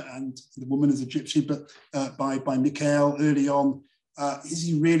soldier and the woman as a gypsy, but by Michael early on, is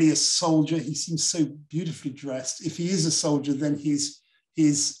he really a soldier? He seems so beautifully dressed. If he is a soldier, then he's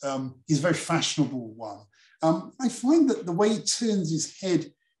a very fashionable one. I find that the way he turns his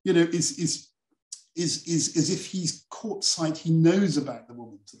head, is is as if he's caught sight, he knows about the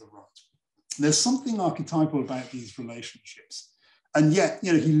woman to the right. There's something archetypal about these relationships. And yet,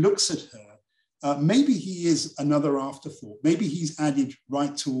 he looks at her. Maybe he is another afterthought. Maybe he's added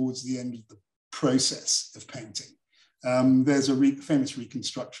right towards the end of the process of painting. There's a famous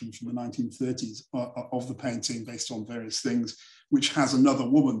reconstruction from the 1930s of the painting based on various things, which has another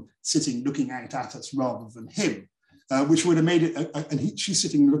woman sitting looking out at us rather than him, which would have made it, she's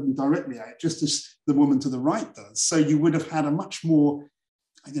sitting looking directly at it, just as the woman to the right does. So you would have had a much more,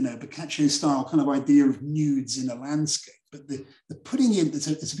 Boccaccio style kind of idea of nudes in a landscape. But the putting in, it's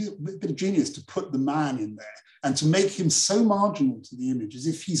a bit of genius to put the man in there and to make him so marginal to the image, as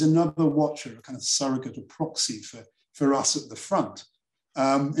if he's another watcher, a kind of surrogate or proxy for us at the front.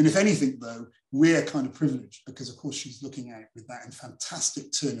 And if anything, though, we're kind of privileged because, of course, she's looking out with that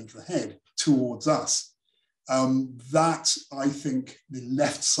fantastic turn of the head towards us. That, I think, the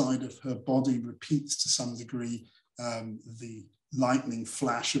left side of her body repeats to some degree the lightning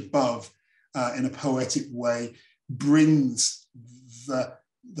flash above in a poetic way, brings the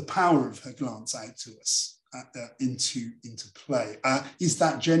power of her glance out to us into play. Is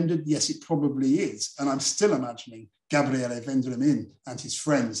that gendered? Yes, it probably is. And I'm still imagining Gabriele Vendramin and his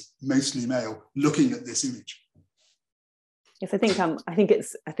friends, mostly male, looking at this image. Yes, I think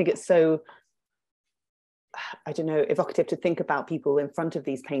it's so, I don't know, evocative to think about people in front of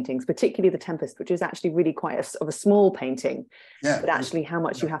these paintings, particularly the Tempest, which is actually really quite a small painting, but actually how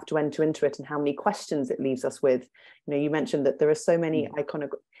much you have to enter into it and how many questions it leaves us with. You mentioned that there are so many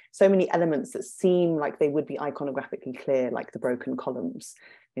elements that seem like they would be iconographically clear, like the broken columns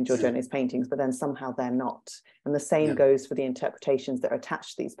in Giorgione's paintings, but then somehow they're not. And the same goes for the interpretations that are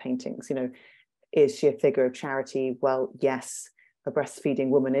attached to these paintings. Is she a figure of charity? Well, yes. A breastfeeding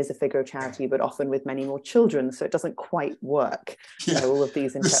woman is a figure of charity, but often with many more children, so it doesn't quite work. All of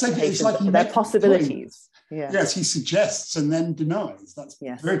these interpretations, like they're possibilities. Yes, he suggests and then denies. That's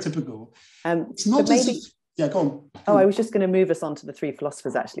very typical. It's not go on. I was just going to move us on to the three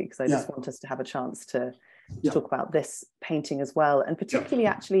philosophers, actually, because I just want us to have a chance to talk about this painting as well, and particularly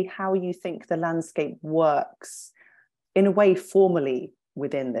actually how you think the landscape works in a way formally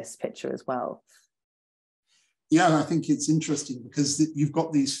within this picture as well. Yeah, I think it's interesting because you've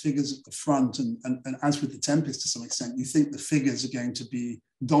got these figures at the front, and as with the Tempest to some extent, you think the figures are going to be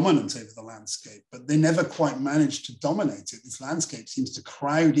dominant over the landscape, but they never quite manage to dominate it. This landscape seems to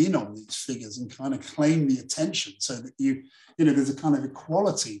crowd in on these figures and kind of claim the attention, so that there's a kind of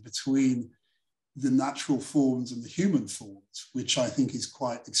equality between the natural forms and the human forms, which I think is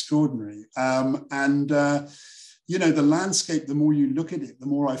quite extraordinary. The landscape, the more you look at it, the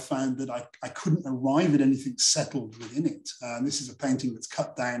more I found that I couldn't arrive at anything settled within it. This is a painting that's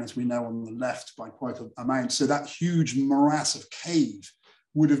cut down, as we know, on the left by quite an amount. So that huge morass of cave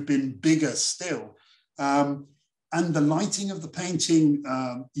would have been bigger still. And the lighting of the painting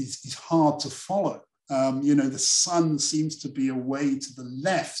is hard to follow. The sun seems to be away to the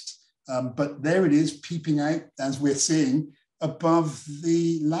left, but there it is peeping out, as we're seeing, above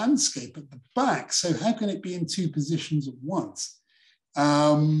the landscape at the back. So how can it be in two positions at once?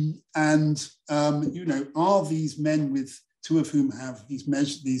 Are these men, with two of whom have these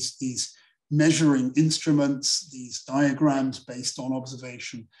measuring instruments, these diagrams based on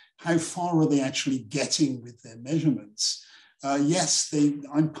observation, how far are they actually getting with their measurements?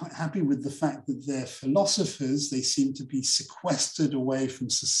 I'm quite happy with the fact that they're philosophers. They seem to be sequestered away from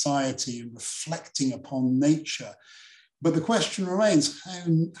society and reflecting upon nature. But the question remains,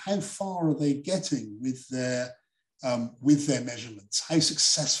 how far are they getting with their measurements? How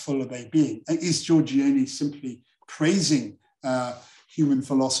successful are they being? Is Giorgione simply praising human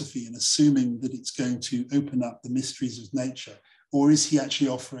philosophy and assuming that it's going to open up the mysteries of nature? Or is he actually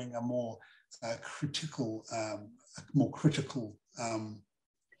offering a more critical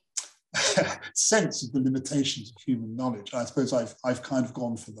sense of the limitations of human knowledge? I suppose I've kind of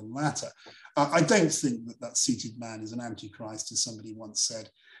gone for the latter. I don't think that seated man is an antichrist, as somebody once said,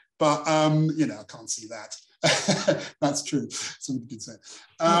 but I can't see that. That's true. Somebody did say.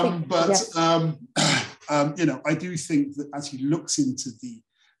 I do think that as he looks into the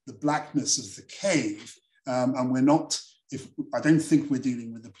blackness of the cave, and we're not. I don't think we're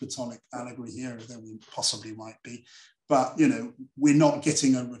dealing with a Platonic allegory here, though we possibly might be. But we're not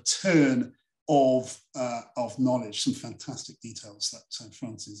getting a return of knowledge. Some fantastic details that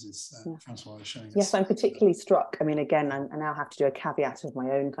François is showing us. Yes, I'm particularly struck. I mean, again, I now have to do a caveat of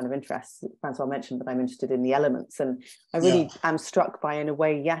my own kind of interests. François mentioned that I'm interested in the elements, and I really am struck by, in a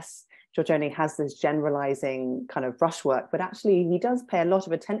way, yes, Giorgione has this generalizing kind of brushwork, but actually he does pay a lot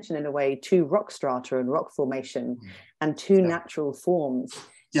of attention, in a way, to rock strata and rock formation and to natural forms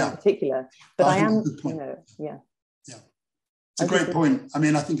in particular. But I am, Yeah. It's a great point. I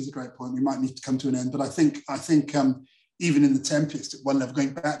mean, I think it's a great point. We might need to come to an end, but I think even in the Tempest, at one level,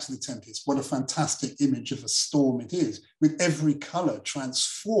 going back to the Tempest, what a fantastic image of a storm it is, with every colour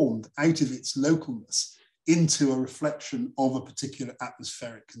transformed out of its localness into a reflection of a particular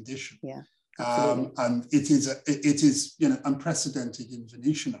atmospheric condition. Yeah. And it is unprecedented in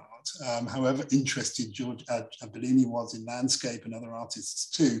Venetian art. However interested Bellini was in landscape and other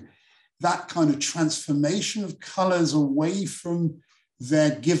artists too, that kind of transformation of colours away from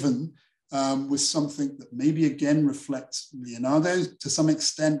their given was something that maybe again reflects Leonardo to some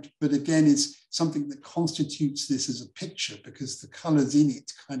extent, but again is something that constitutes this as a picture, because the colours in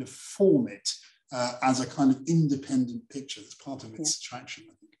it kind of form it as a kind of independent picture. That's part of its attraction,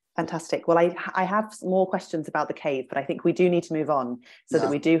 I think. Fantastic. Well, I have more questions about the cave, but I think we do need to move on so that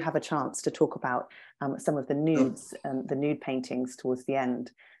we do have a chance to talk about some of the nudes, the nude paintings towards the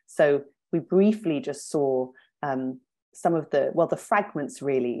end. So we briefly just saw some of the fragments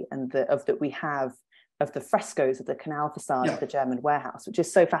really, and that we have of the frescoes of the canal facade of the German warehouse, which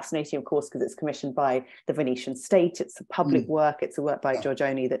is so fascinating, of course, because it's commissioned by the Venetian state. It's a public work. It's a work by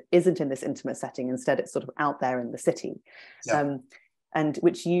Giorgione that isn't in this intimate setting. Instead, it's sort of out there in the city. And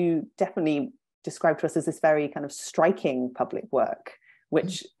which you definitely described to us as this very kind of striking public work,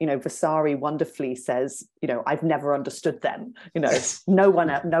 which, Vasari wonderfully says, I've never understood them, no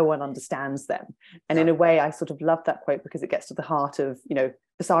one understands them. And in a way, I sort of love that quote, because it gets to the heart of,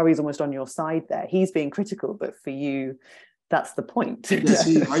 Vasari's almost on your side there. He's being critical, but for you, that's the point.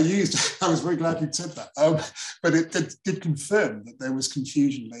 Yes, I was very glad you said that. But it did confirm that there was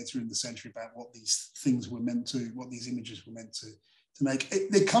confusion later in the century about what these things were meant to, what these images were meant to make.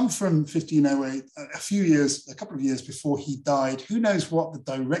 They come from 1508, a couple of years before he died. Who knows what the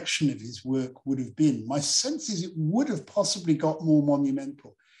direction of his work would have been? My sense is it would have possibly got more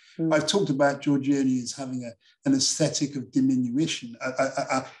monumental. I've talked about Giorgione as having an aesthetic of diminution,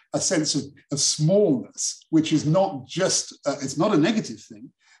 a sense of smallness, which is not just, it's not a negative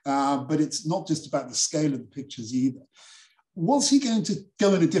thing, but it's not just about the scale of the pictures either. Was he going to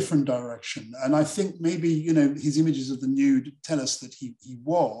go in a different direction? And I think maybe, his images of the nude tell us that he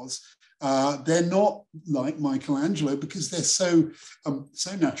was. They're not like Michelangelo because they're so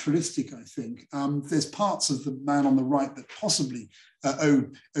naturalistic, I think. There's parts of the man on the right that possibly owe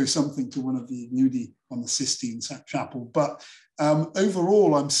something to one of the nudi on the Sistine Chapel. But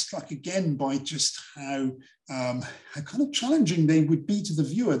overall, I'm struck again by just how kind of challenging they would be to the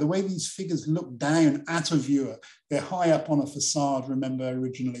viewer. The way these figures look down at a viewer. They're high up on a facade, remember,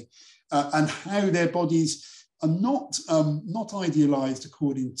 originally, and how their bodies are not idealized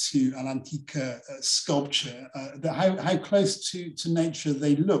according to an antique sculpture, how close to nature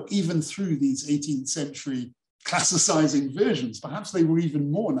they look, even through these 18th century classicizing versions. Perhaps they were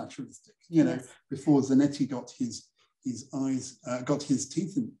even more naturalistic, before Zanetti got his eyes, got his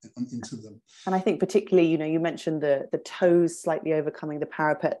teeth into them. And I think particularly, you mentioned the toes slightly overcoming the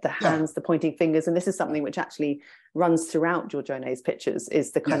parapet, the hands, the pointing fingers, and this is something which actually runs throughout Giorgione's pictures,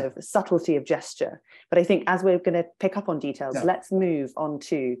 is the kind of subtlety of gesture. But I think as we're going to pick up on details, let's move on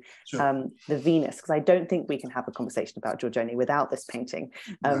to the Venus, because I don't think we can have a conversation about Giorgione without this painting.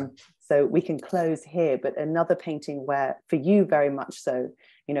 So we can close here, but another painting where, for you very much so,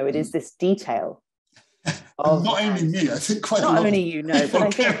 it is this detail. Not only me, I think quite not a lot. Only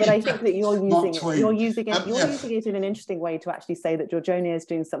but I think that you're using it in an interesting way to actually say that Giorgione is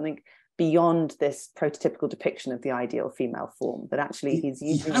doing something beyond this prototypical depiction of the ideal female form. That actually he's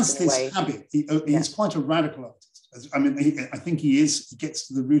using it in a way. Habit. He's quite a radical artist. I mean, I think he is. He gets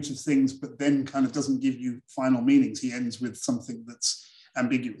to the root of things, but then kind of doesn't give you final meanings. He ends with something that's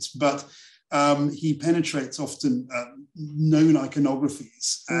ambiguous, but he penetrates often known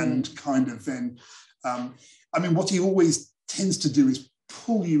iconographies and kind of then. What he always tends to do is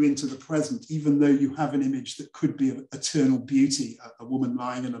pull you into the present, even though you have an image that could be of eternal beauty, a woman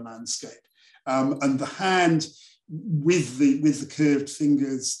lying in a landscape. And the hand with the curved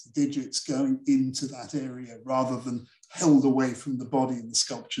fingers, digits going into that area rather than held away from the body and the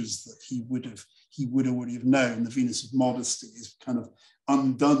sculptures that he would already have known. The Venus of Modesty is kind of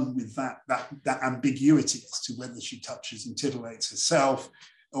undone with that ambiguity as to whether she touches and titillates herself,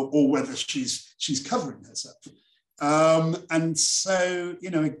 or whether she's covering herself. And so,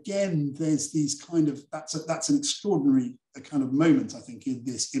 again, there's these kind of, that's an extraordinary kind of moment, I think, in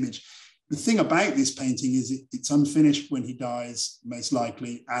this image. The thing about this painting is it's unfinished when he dies, most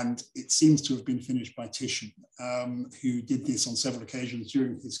likely, and it seems to have been finished by Titian, who did this on several occasions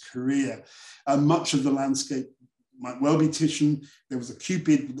during his career. Much of the landscape might well be Titian. There was a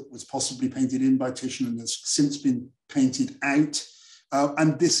Cupid that was possibly painted in by Titian and has since been painted out.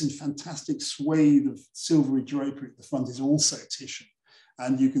 And this fantastic swathe of silvery drapery at the front is also Titian.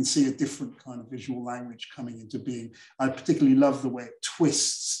 And you can see a different kind of visual language coming into being. I particularly love the way it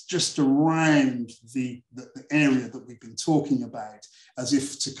twists just around the area that we've been talking about, as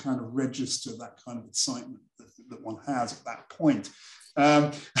if to kind of register that kind of excitement that one has at that point.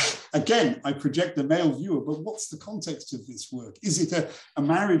 Again, I project the male viewer, but what's the context of this work? Is it a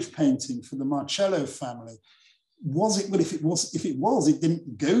marriage painting for the Marcello family? Was it? Well, if it was, it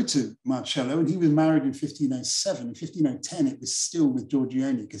didn't go to Marcello, and he was married in 1507. In 1510, it was still with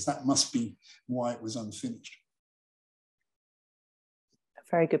Giorgione, because that must be why it was unfinished. A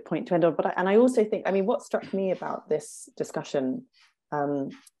very good point to end on. But I also think, I mean, what struck me about this discussion,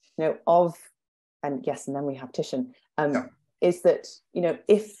 and then we have Titian, is that,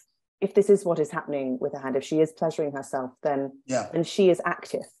 if this is what is happening with her hand, if she is pleasuring herself, then and she is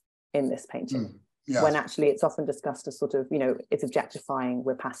active in this painting. When actually it's often discussed as sort of, it's objectifying,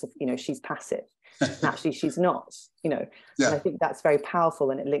 we're passive, she's passive. And actually she's not, And I think that's very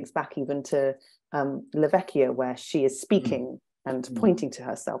powerful, and it links back even to La Vecchia, where she is speaking and pointing to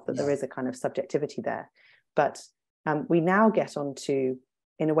herself, that there is a kind of subjectivity there. But we now get on to,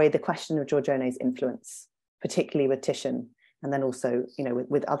 in a way, the question of Giorgione's influence, particularly with Titian, and then also,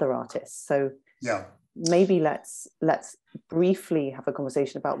 with other artists. So maybe let's briefly have a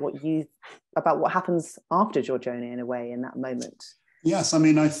conversation about what happens after Giorgione, in a way, in that moment. Yes, I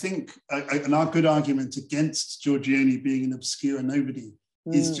mean, I think a good argument against Giorgione being an obscure nobody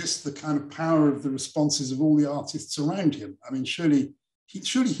is just the kind of power of the responses of all the artists around him. I mean, surely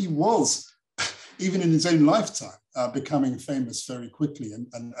he was, even in his own lifetime, becoming famous very quickly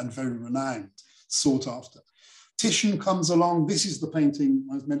and very renowned, sought after. Titian comes along. This is the painting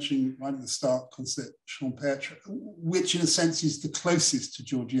I was mentioning right at the start, Concert Champêtre, which in a sense is the closest to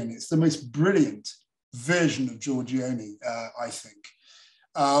Giorgione. It's the most brilliant version of Giorgione, I think.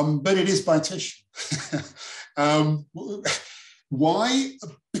 But it is by Titian. Why?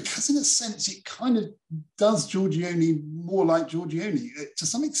 Because in a sense, it kind of does Giorgione more like Giorgione. To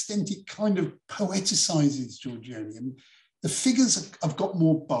some extent, it kind of poeticizes Giorgione. And the figures have got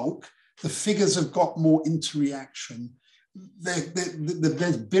more bulk. The figures have got more interreaction.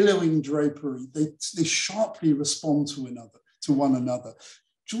 There's billowing drapery. They sharply respond to one another.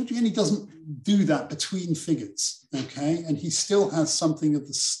 Giorgione doesn't do that between figures, okay? And he still has something of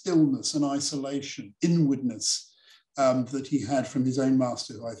the stillness and isolation, inwardness that he had from his own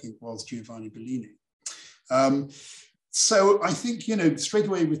master, who I think was Giovanni Bellini. So I think, straight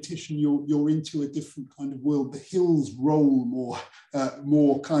away with Titian, you're into a different kind of world. The hills roll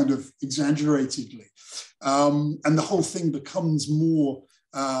more kind of exaggeratedly. And the whole thing becomes more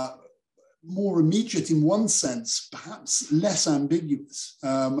immediate in one sense, perhaps less ambiguous.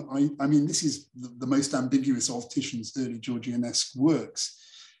 I mean, this is the most ambiguous of Titian's early Giorgionesque works.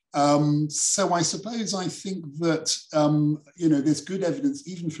 So I suppose I think that, there's good evidence,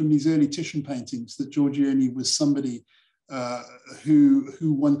 even from these early Titian paintings, that Giorgione was somebody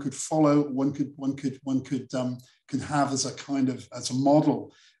who one could follow, one could have as a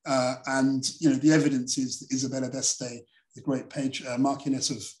model, and the evidence is that Isabella d'Este, the great Marchioness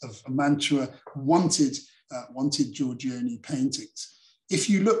of Mantua, wanted Giorgione paintings. If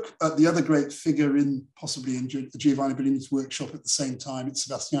you look at the other great figure possibly in Giovanni Bellini's workshop at the same time, it's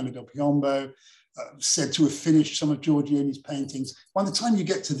Sebastiano del Piombo, said to have finished some of Giorgione's paintings. By the time you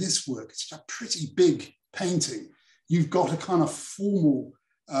get to this work, it's a pretty big painting. You've got a kind of formal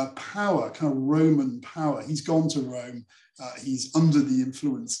power, kind of Roman power. He's gone to Rome. He's under the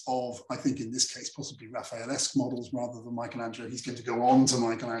influence of, I think in this case, possibly Raphaelesque models rather than Michelangelo. He's going to go on to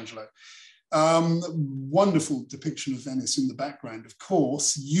Michelangelo. Wonderful depiction of Venice in the background, of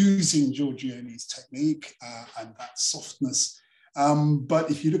course, using Giorgione's technique and that softness. But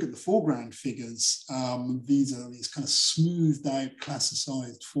if you look at the foreground figures, these are these kind of smoothed out,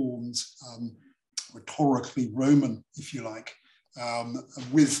 classicized forms, rhetorically Roman, if you like,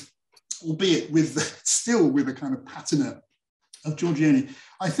 still with a kind of patina of Giorgione.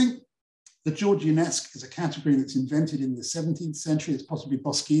 I think the Giorgionesque is a category that's invented in the 17th century. It's possibly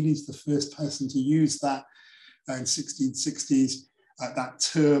Boschini's the first person to use that in 1660s, that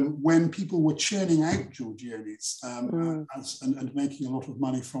term, when people were churning out Giorgiones and making a lot of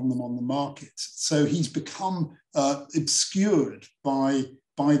money from them on the market. So he's become obscured by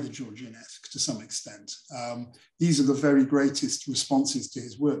the Giorgionesque to some extent. These are the very greatest responses to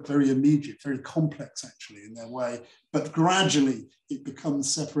his work, very immediate, very complex actually in their way, but gradually it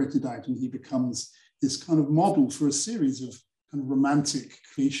becomes separated out and he becomes this kind of model for a series of kind of romantic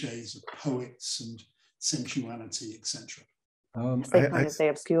cliches of poets and sensuality, etc. They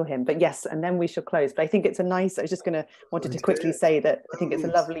obscure him. But yes, and then we shall close. But I think it's a nice, I was just wanted to quickly say that I think it's a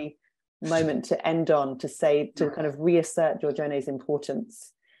lovely moment to end on, to kind of reassert Giorgione's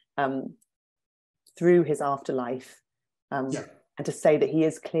importance through his afterlife, and to say that he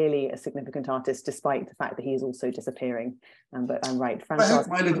is clearly a significant artist, despite the fact that he is also disappearing. But I'm right, François.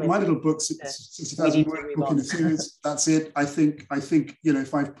 My little book, 60,000 word book in a series. That's it. I think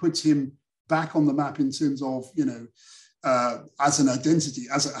if I've put him back on the map in terms of as an identity,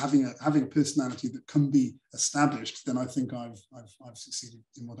 as having a personality that can be established, then I think I've succeeded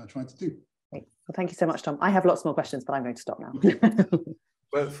in what I tried to do. Great. Well, thank you so much, Tom. I have lots more questions, but I'm going to stop now.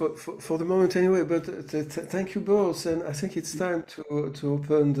 Well, for the moment anyway, but thank you both, and I think it's time to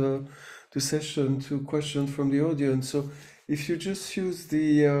open the session to questions from the audience. So if you just use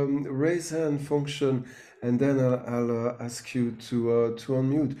the raise hand function, and then I'll ask you to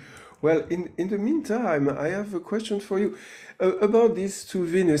unmute. Well, in the meantime, I have a question for you about these two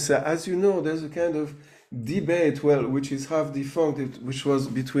Venus. As you know, there's a kind of debate, which is half defunct, which was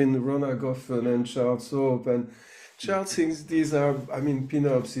between Rona Goffen and Charles Hope, and Charles thinks these are,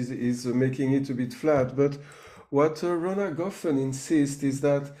 pin-ups is making it a bit flat, but what Rona Goffen insists is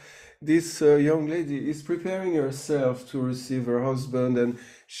that this young lady is preparing herself to receive her husband, and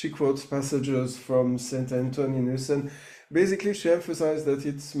she quotes passages from St. Antoninus, and basically she emphasized that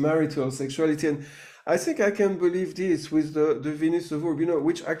it's marital sexuality, and I think I can believe this with the Venus of Urbino,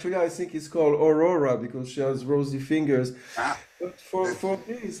 which actually I think is called Aurora because she has rosy fingers. But for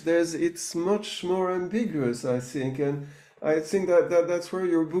this, it's much more ambiguous, I think, and I think that's where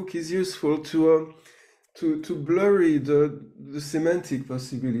your book is useful to blurry the semantic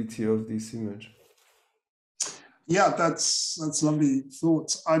possibility of this image. Yeah, that's lovely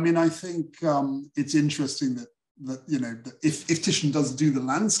thoughts. I think it's interesting that if Titian does do the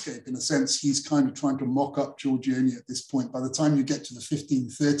landscape, in a sense, he's kind of trying to mock up Giorgione at this point. By the time you get to the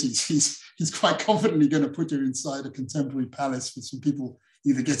 1530s, he's quite confidently going to put her inside a contemporary palace with some people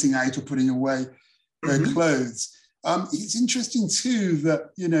either getting out or putting away their clothes. It's interesting too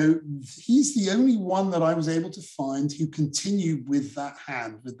that, he's the only one that I was able to find who continued with that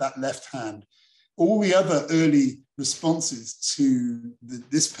hand, with that left hand. All the other early responses to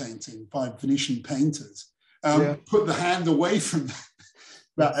this painting by Venetian painters put the hand away from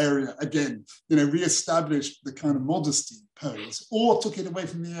that area again, re-established the kind of modesty pose, or took it away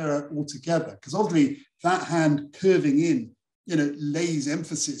from the area altogether. Because obviously that hand curving in, lays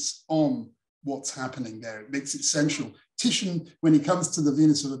emphasis on what's happening there. It makes it sensual. Titian, when he comes to the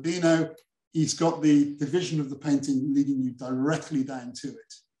Venus of Urbino, he's got the vision of the painting leading you directly down to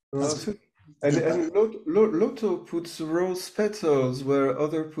it. And Lotto puts rose petals where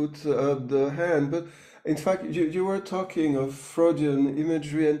other put the hand, but in fact, you were talking of Freudian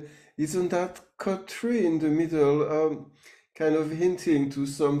imagery, and isn't that cut tree in the middle kind of hinting to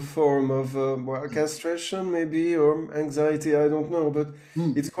some form of castration, maybe, or anxiety? I don't know, but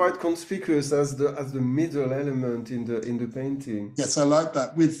it's quite conspicuous as the middle element in the painting. Yes, I like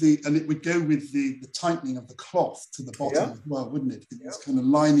that. And it would go with the tightening of the cloth to the bottom as well, wouldn't it? It's kind of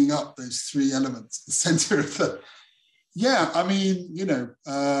lining up those three elements, the center of the. Yeah,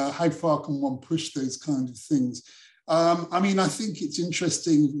 how far can one push those kind of things? I think it's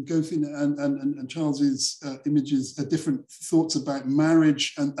interesting, Goffin and Charles's images are different thoughts about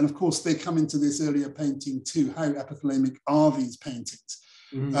marriage. And of course, they come into this earlier painting too. How epithalamic are these paintings?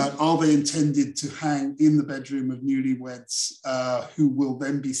 Are they intended to hang in the bedroom of newlyweds who will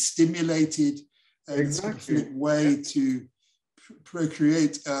then be stimulated in a specific way to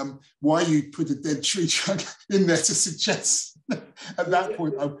procreate? Why you put a dead tree trunk in there to suggest at that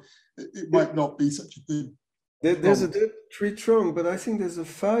point it might not be such a good there's a dead tree trunk, but I think there's a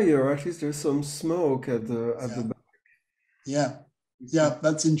fire, or at least there's some smoke at the back. Yeah,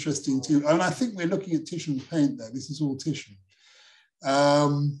 that's interesting too. And I think we're looking at Titian paint there. This is all Titian.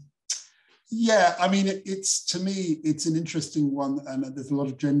 It's, to me, it's an interesting one, and there's a lot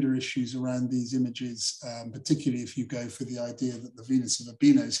of gender issues around these images, particularly if you go for the idea that the Venus of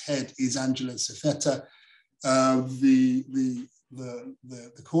Urbino's head is Angela Seffetta, the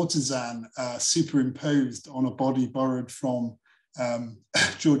courtesan superimposed on a body borrowed from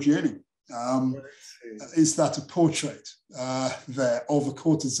Giorgione. Is that a portrait there of a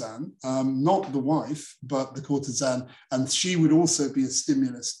courtesan, not the wife, but the courtesan, and she would also be a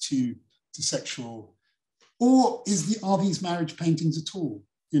stimulus to sexual, or are these marriage paintings at all?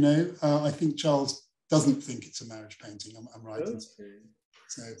 I think Charles doesn't think it's a marriage painting. I'm right.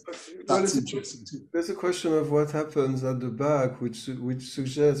 So that's interesting too. There's a question of what happens at the back, which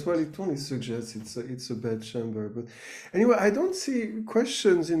suggests, it only suggests it's a bedchamber. But anyway, I don't see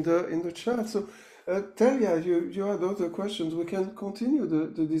questions in the chat. So Thalia, you had other questions. We can continue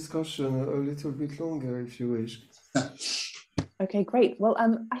the discussion a little bit longer if you wish. Okay, great. Well,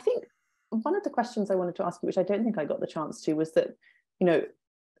 I think one of the questions I wanted to ask you, which I don't think I got the chance to, was that, you know,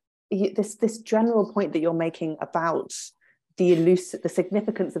 this general point that you're making about the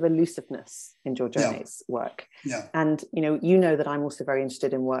significance of elusiveness in Giorgione's work. Yeah. And you know that I'm also very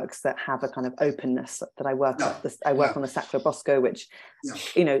interested in works that have a kind of openness, that I work on the Sacro Bosco, which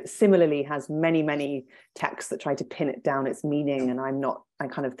similarly has many texts that try to pin it down, its meaning. And I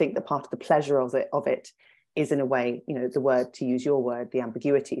kind of think that part of the pleasure of it is, in a way, the word, to use your word, the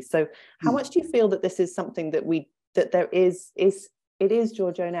ambiguity. So how much do you feel that this is something that it is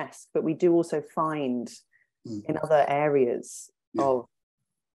Giorgionesque, but we do also find in other areas of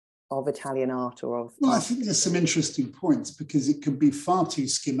Italian art or of... Well, I think there's some interesting points, because it can be far too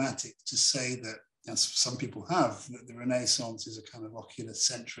schematic to say that, as some people have, that the Renaissance is a kind of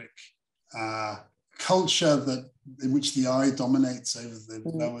oculocentric culture in which the eye dominates over the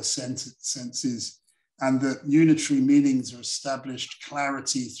lower senses, and that unitary meanings are established,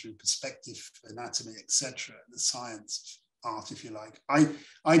 clarity through perspective, anatomy, etc., the science of art, if you like.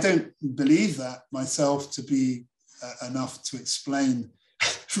 I don't believe that myself to be enough to explain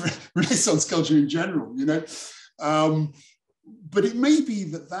Renaissance culture in general, but it may be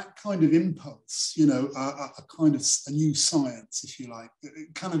that kind of impulse, a kind of a new science, if you like,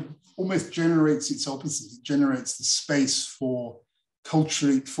 it kind of almost generates its opposite. It generates the space for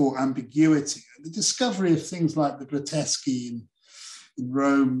culturally, for ambiguity. The discovery of things like the grotesque in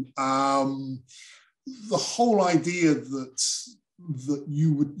Rome, the whole idea that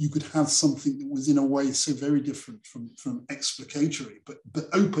you could have something that was in a way so very different from explicatory, but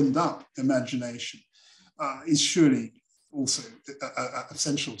opened up imagination, is surely also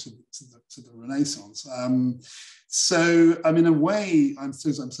essential to the Renaissance. So, in a way, I'm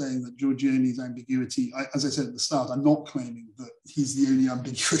saying that Giorgione's ambiguity, as I said at the start, I'm not claiming that he's the only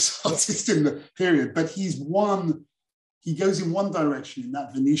ambiguous artist in the period, but he goes in one direction in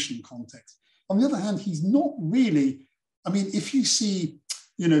that Venetian context. On the other hand, he's not really, if you see,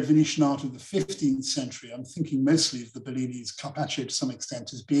 Venetian art of the 15th century, I'm thinking mostly of the Bellini's Carpaccio to some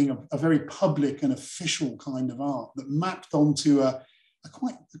extent as being a very public and official kind of art that mapped onto a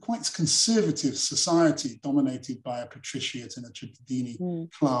quite conservative society dominated by a patriciate and a cittadini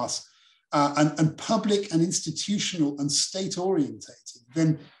class, and public and institutional and state orientated.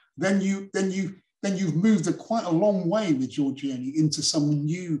 Then you've moved quite a long way with Giorgione into some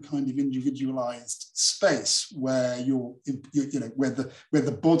new kind of individualized space where where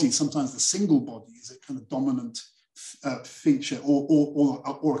the body, sometimes the single body, is a kind of dominant feature,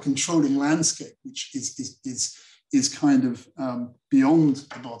 or a controlling landscape, which is kind of beyond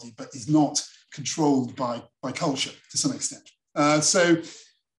the body, but is not controlled by culture to some extent. So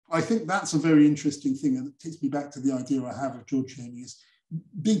I think that's a very interesting thing, and it takes me back to the idea I have of Giorgione as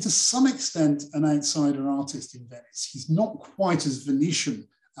being to some extent an outsider artist in Venice. He's not quite as Venetian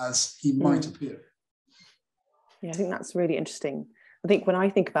as he might appear. Yeah, I think that's really interesting. I think when I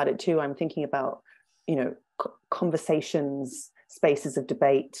think about it too, I'm thinking about, conversations, spaces of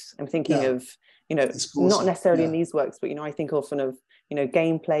debate. I'm thinking of, not necessarily in these works, but, I think often of,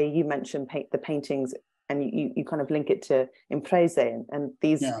 gameplay. You mentioned the paintings, and you kind of link it to imprese and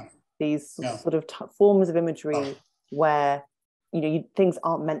these sort of forms of imagery where, things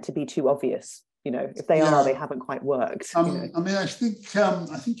aren't meant to be too obvious. If they are, they haven't quite worked. I think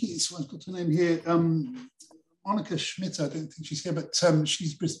it's, I've got her name here, Monica Schmidt. I don't think she's here, but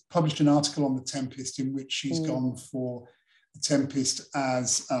she's published an article on the Tempest in which she's gone for the Tempest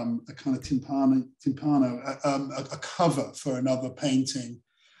as a kind of timpano, a cover for another painting.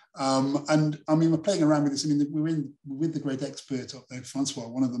 And we're playing around with this. We're with the great expert, François,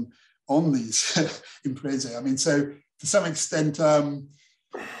 one of them, on these imprese. So to some extent, I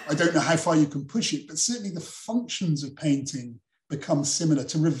don't know how far you can push it, but certainly the functions of painting become similar,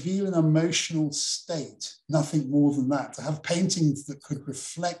 to reveal an emotional state, nothing more than that, to have paintings that could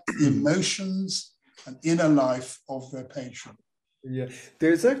reflect the emotions and inner life of their patron. Yeah,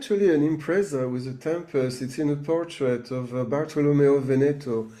 there's actually an impresa with a Tempest. It's in a portrait of Bartolomeo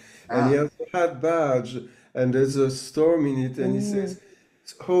Veneto, and he has a hat badge, and there's a storm in it, and he says,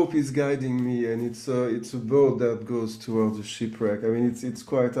 "Hope is guiding me," and it's a boat that goes towards a shipwreck. It's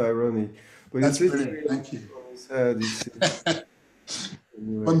quite ironic, but that's it's brilliant. Thank you. On his head.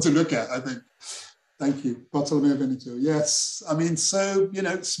 Anyway. Fun to look at, I think. Thank you, Bartolomeo Veneto. Yes,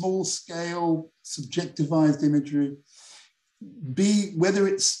 small scale, subjectivized imagery. B, whether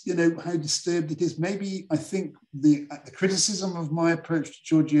it's, how disturbed it is. Maybe I think the criticism of my approach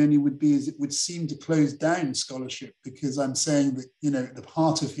to Giorgione would be is it would seem to close down scholarship, because I'm saying that, the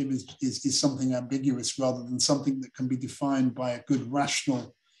heart of him is something ambiguous rather than something that can be defined by a good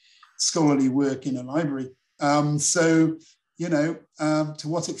rational scholarly work in a library. To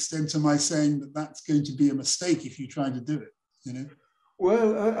what extent am I saying that that's going to be a mistake if you try to do it,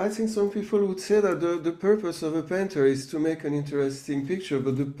 Well, I think some people would say that the purpose of a painter is to make an interesting picture,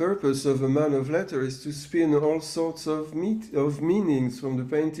 but the purpose of a man of letters is to spin all sorts of meanings from the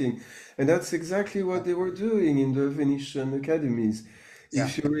painting. And that's exactly what they were doing in the Venetian academies. Yeah.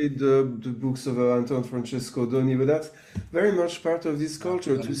 If you read the books of Anton Francesco Doni, but that's very much part of this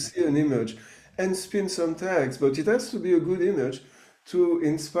culture, to see an image and spin some text, but it has to be a good image to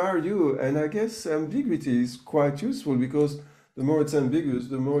inspire you. And I guess ambiguity is quite useful, because the more it's ambiguous,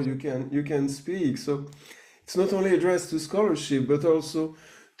 the more you can speak. So it's not only addressed to scholarship, but also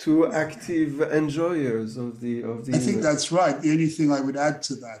to active enjoyers of the I think that's right. The only thing I would add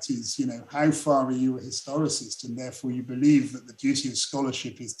to that is, how far are you a historicist, and therefore you believe that the duty of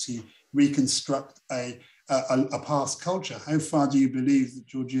scholarship is to reconstruct a past culture. How far do you believe that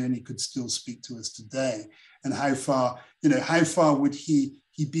Giorgione could still speak to us today? And how far would he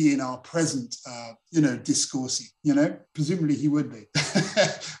be in our present, discoursing? Presumably he would be.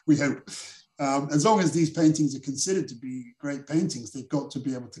 We hope. As long as these paintings are considered to be great paintings, they've got to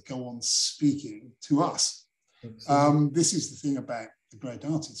be able to go on speaking to us. This is the thing about the great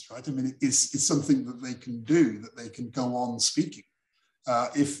artists, right? I mean, it's something that they can do, that they can go on speaking.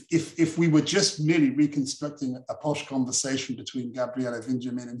 If we were just merely reconstructing a posh conversation between Gabriele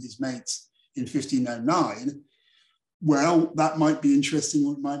Vinjamin and his mates in 1509, well, that might be interesting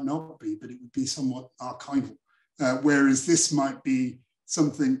or it might not be, but it would be somewhat archival. Whereas this might be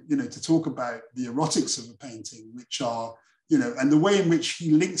something, to talk about the erotics of a painting, which are, and the way in which he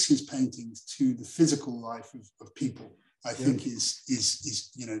links his paintings to the physical life of people, I think is this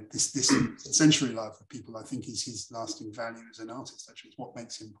sensory life of people, I think is his lasting value as an artist. Actually, it's what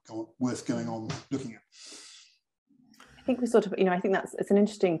makes him worth going on looking at. I think we sort of, I think it's an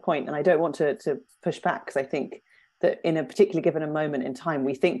interesting point, and I don't want to push back, because I think that in a particularly given a moment in time,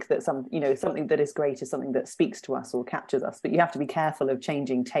 we think that something that is great is something that speaks to us or captures us, but you have to be careful of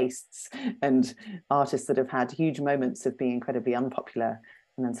changing tastes, and artists that have had huge moments of being incredibly unpopular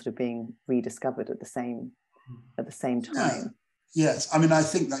and then sort of being rediscovered at the same time. Yes, I mean, I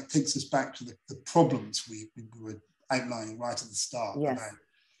think that takes us back to the problems we were outlining right at the start. Yes. About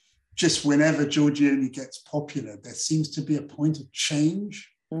just whenever Giorgione gets popular, there seems to be a point of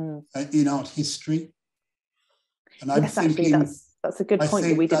change in art history. And I'm thinking, actually, that's a good point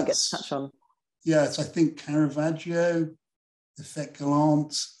that we didn't get to touch on. Yes, I think Caravaggio, the Fête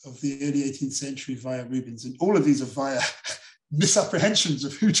Galante of the early 18th century via Rubens, and all of these are via misapprehensions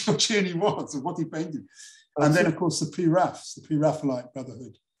of who Giorgione was and what he painted. And then, of course, the pre-Raphaelite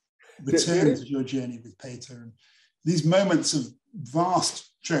Brotherhood return to Giorgione with Pater. And these moments of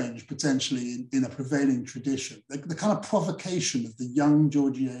vast change, potentially, in a prevailing tradition. The kind of provocation of the young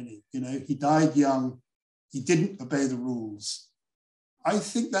Giorgione, he died young, he didn't obey the rules. I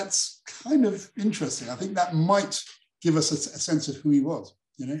think that's kind of interesting. I think that might give us a sense of who he was,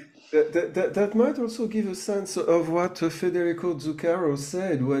 That might also give a sense of what Federico Zuccaro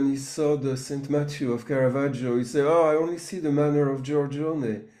said when he saw the St. Matthew of Caravaggio. He said, "Oh, I only see the manner of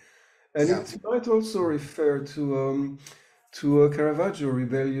Giorgione." And it might also refer to a Caravaggio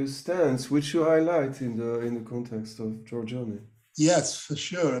rebellious stance, which you highlight in the context of Giorgione. Yes, for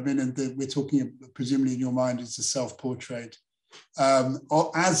sure. I mean, and we're talking, presumably in your mind, it's a self-portrait,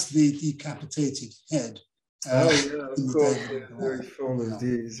 or as the decapitated head. Of course, very fond of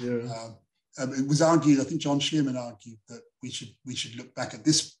these. It was argued, I think John Shearman argued, that we should look back at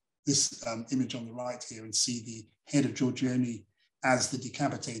this image on the right here and see the head of Giorgione as the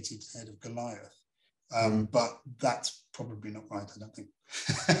decapitated head of Goliath. But that's probably not right, I don't think.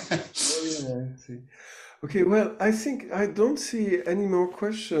 I see. Okay, well, I think I don't see any more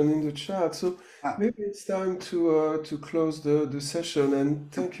questions in the chat, so maybe it's time to close the session.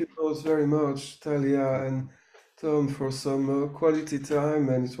 And thank you both very much, Thalia and Tom, for some quality time.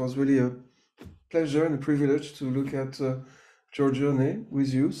 And it was really a pleasure and a privilege to look at Giorgione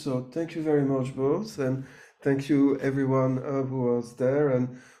with you. So thank you very much both, and thank you everyone who was there.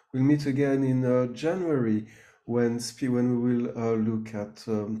 And we'll meet again in January when we will look at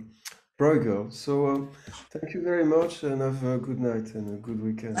Bruegel. So thank you very much, and have a good night and a good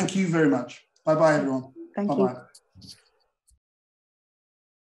weekend. Thank you very much. Bye-bye, everyone. Thank you.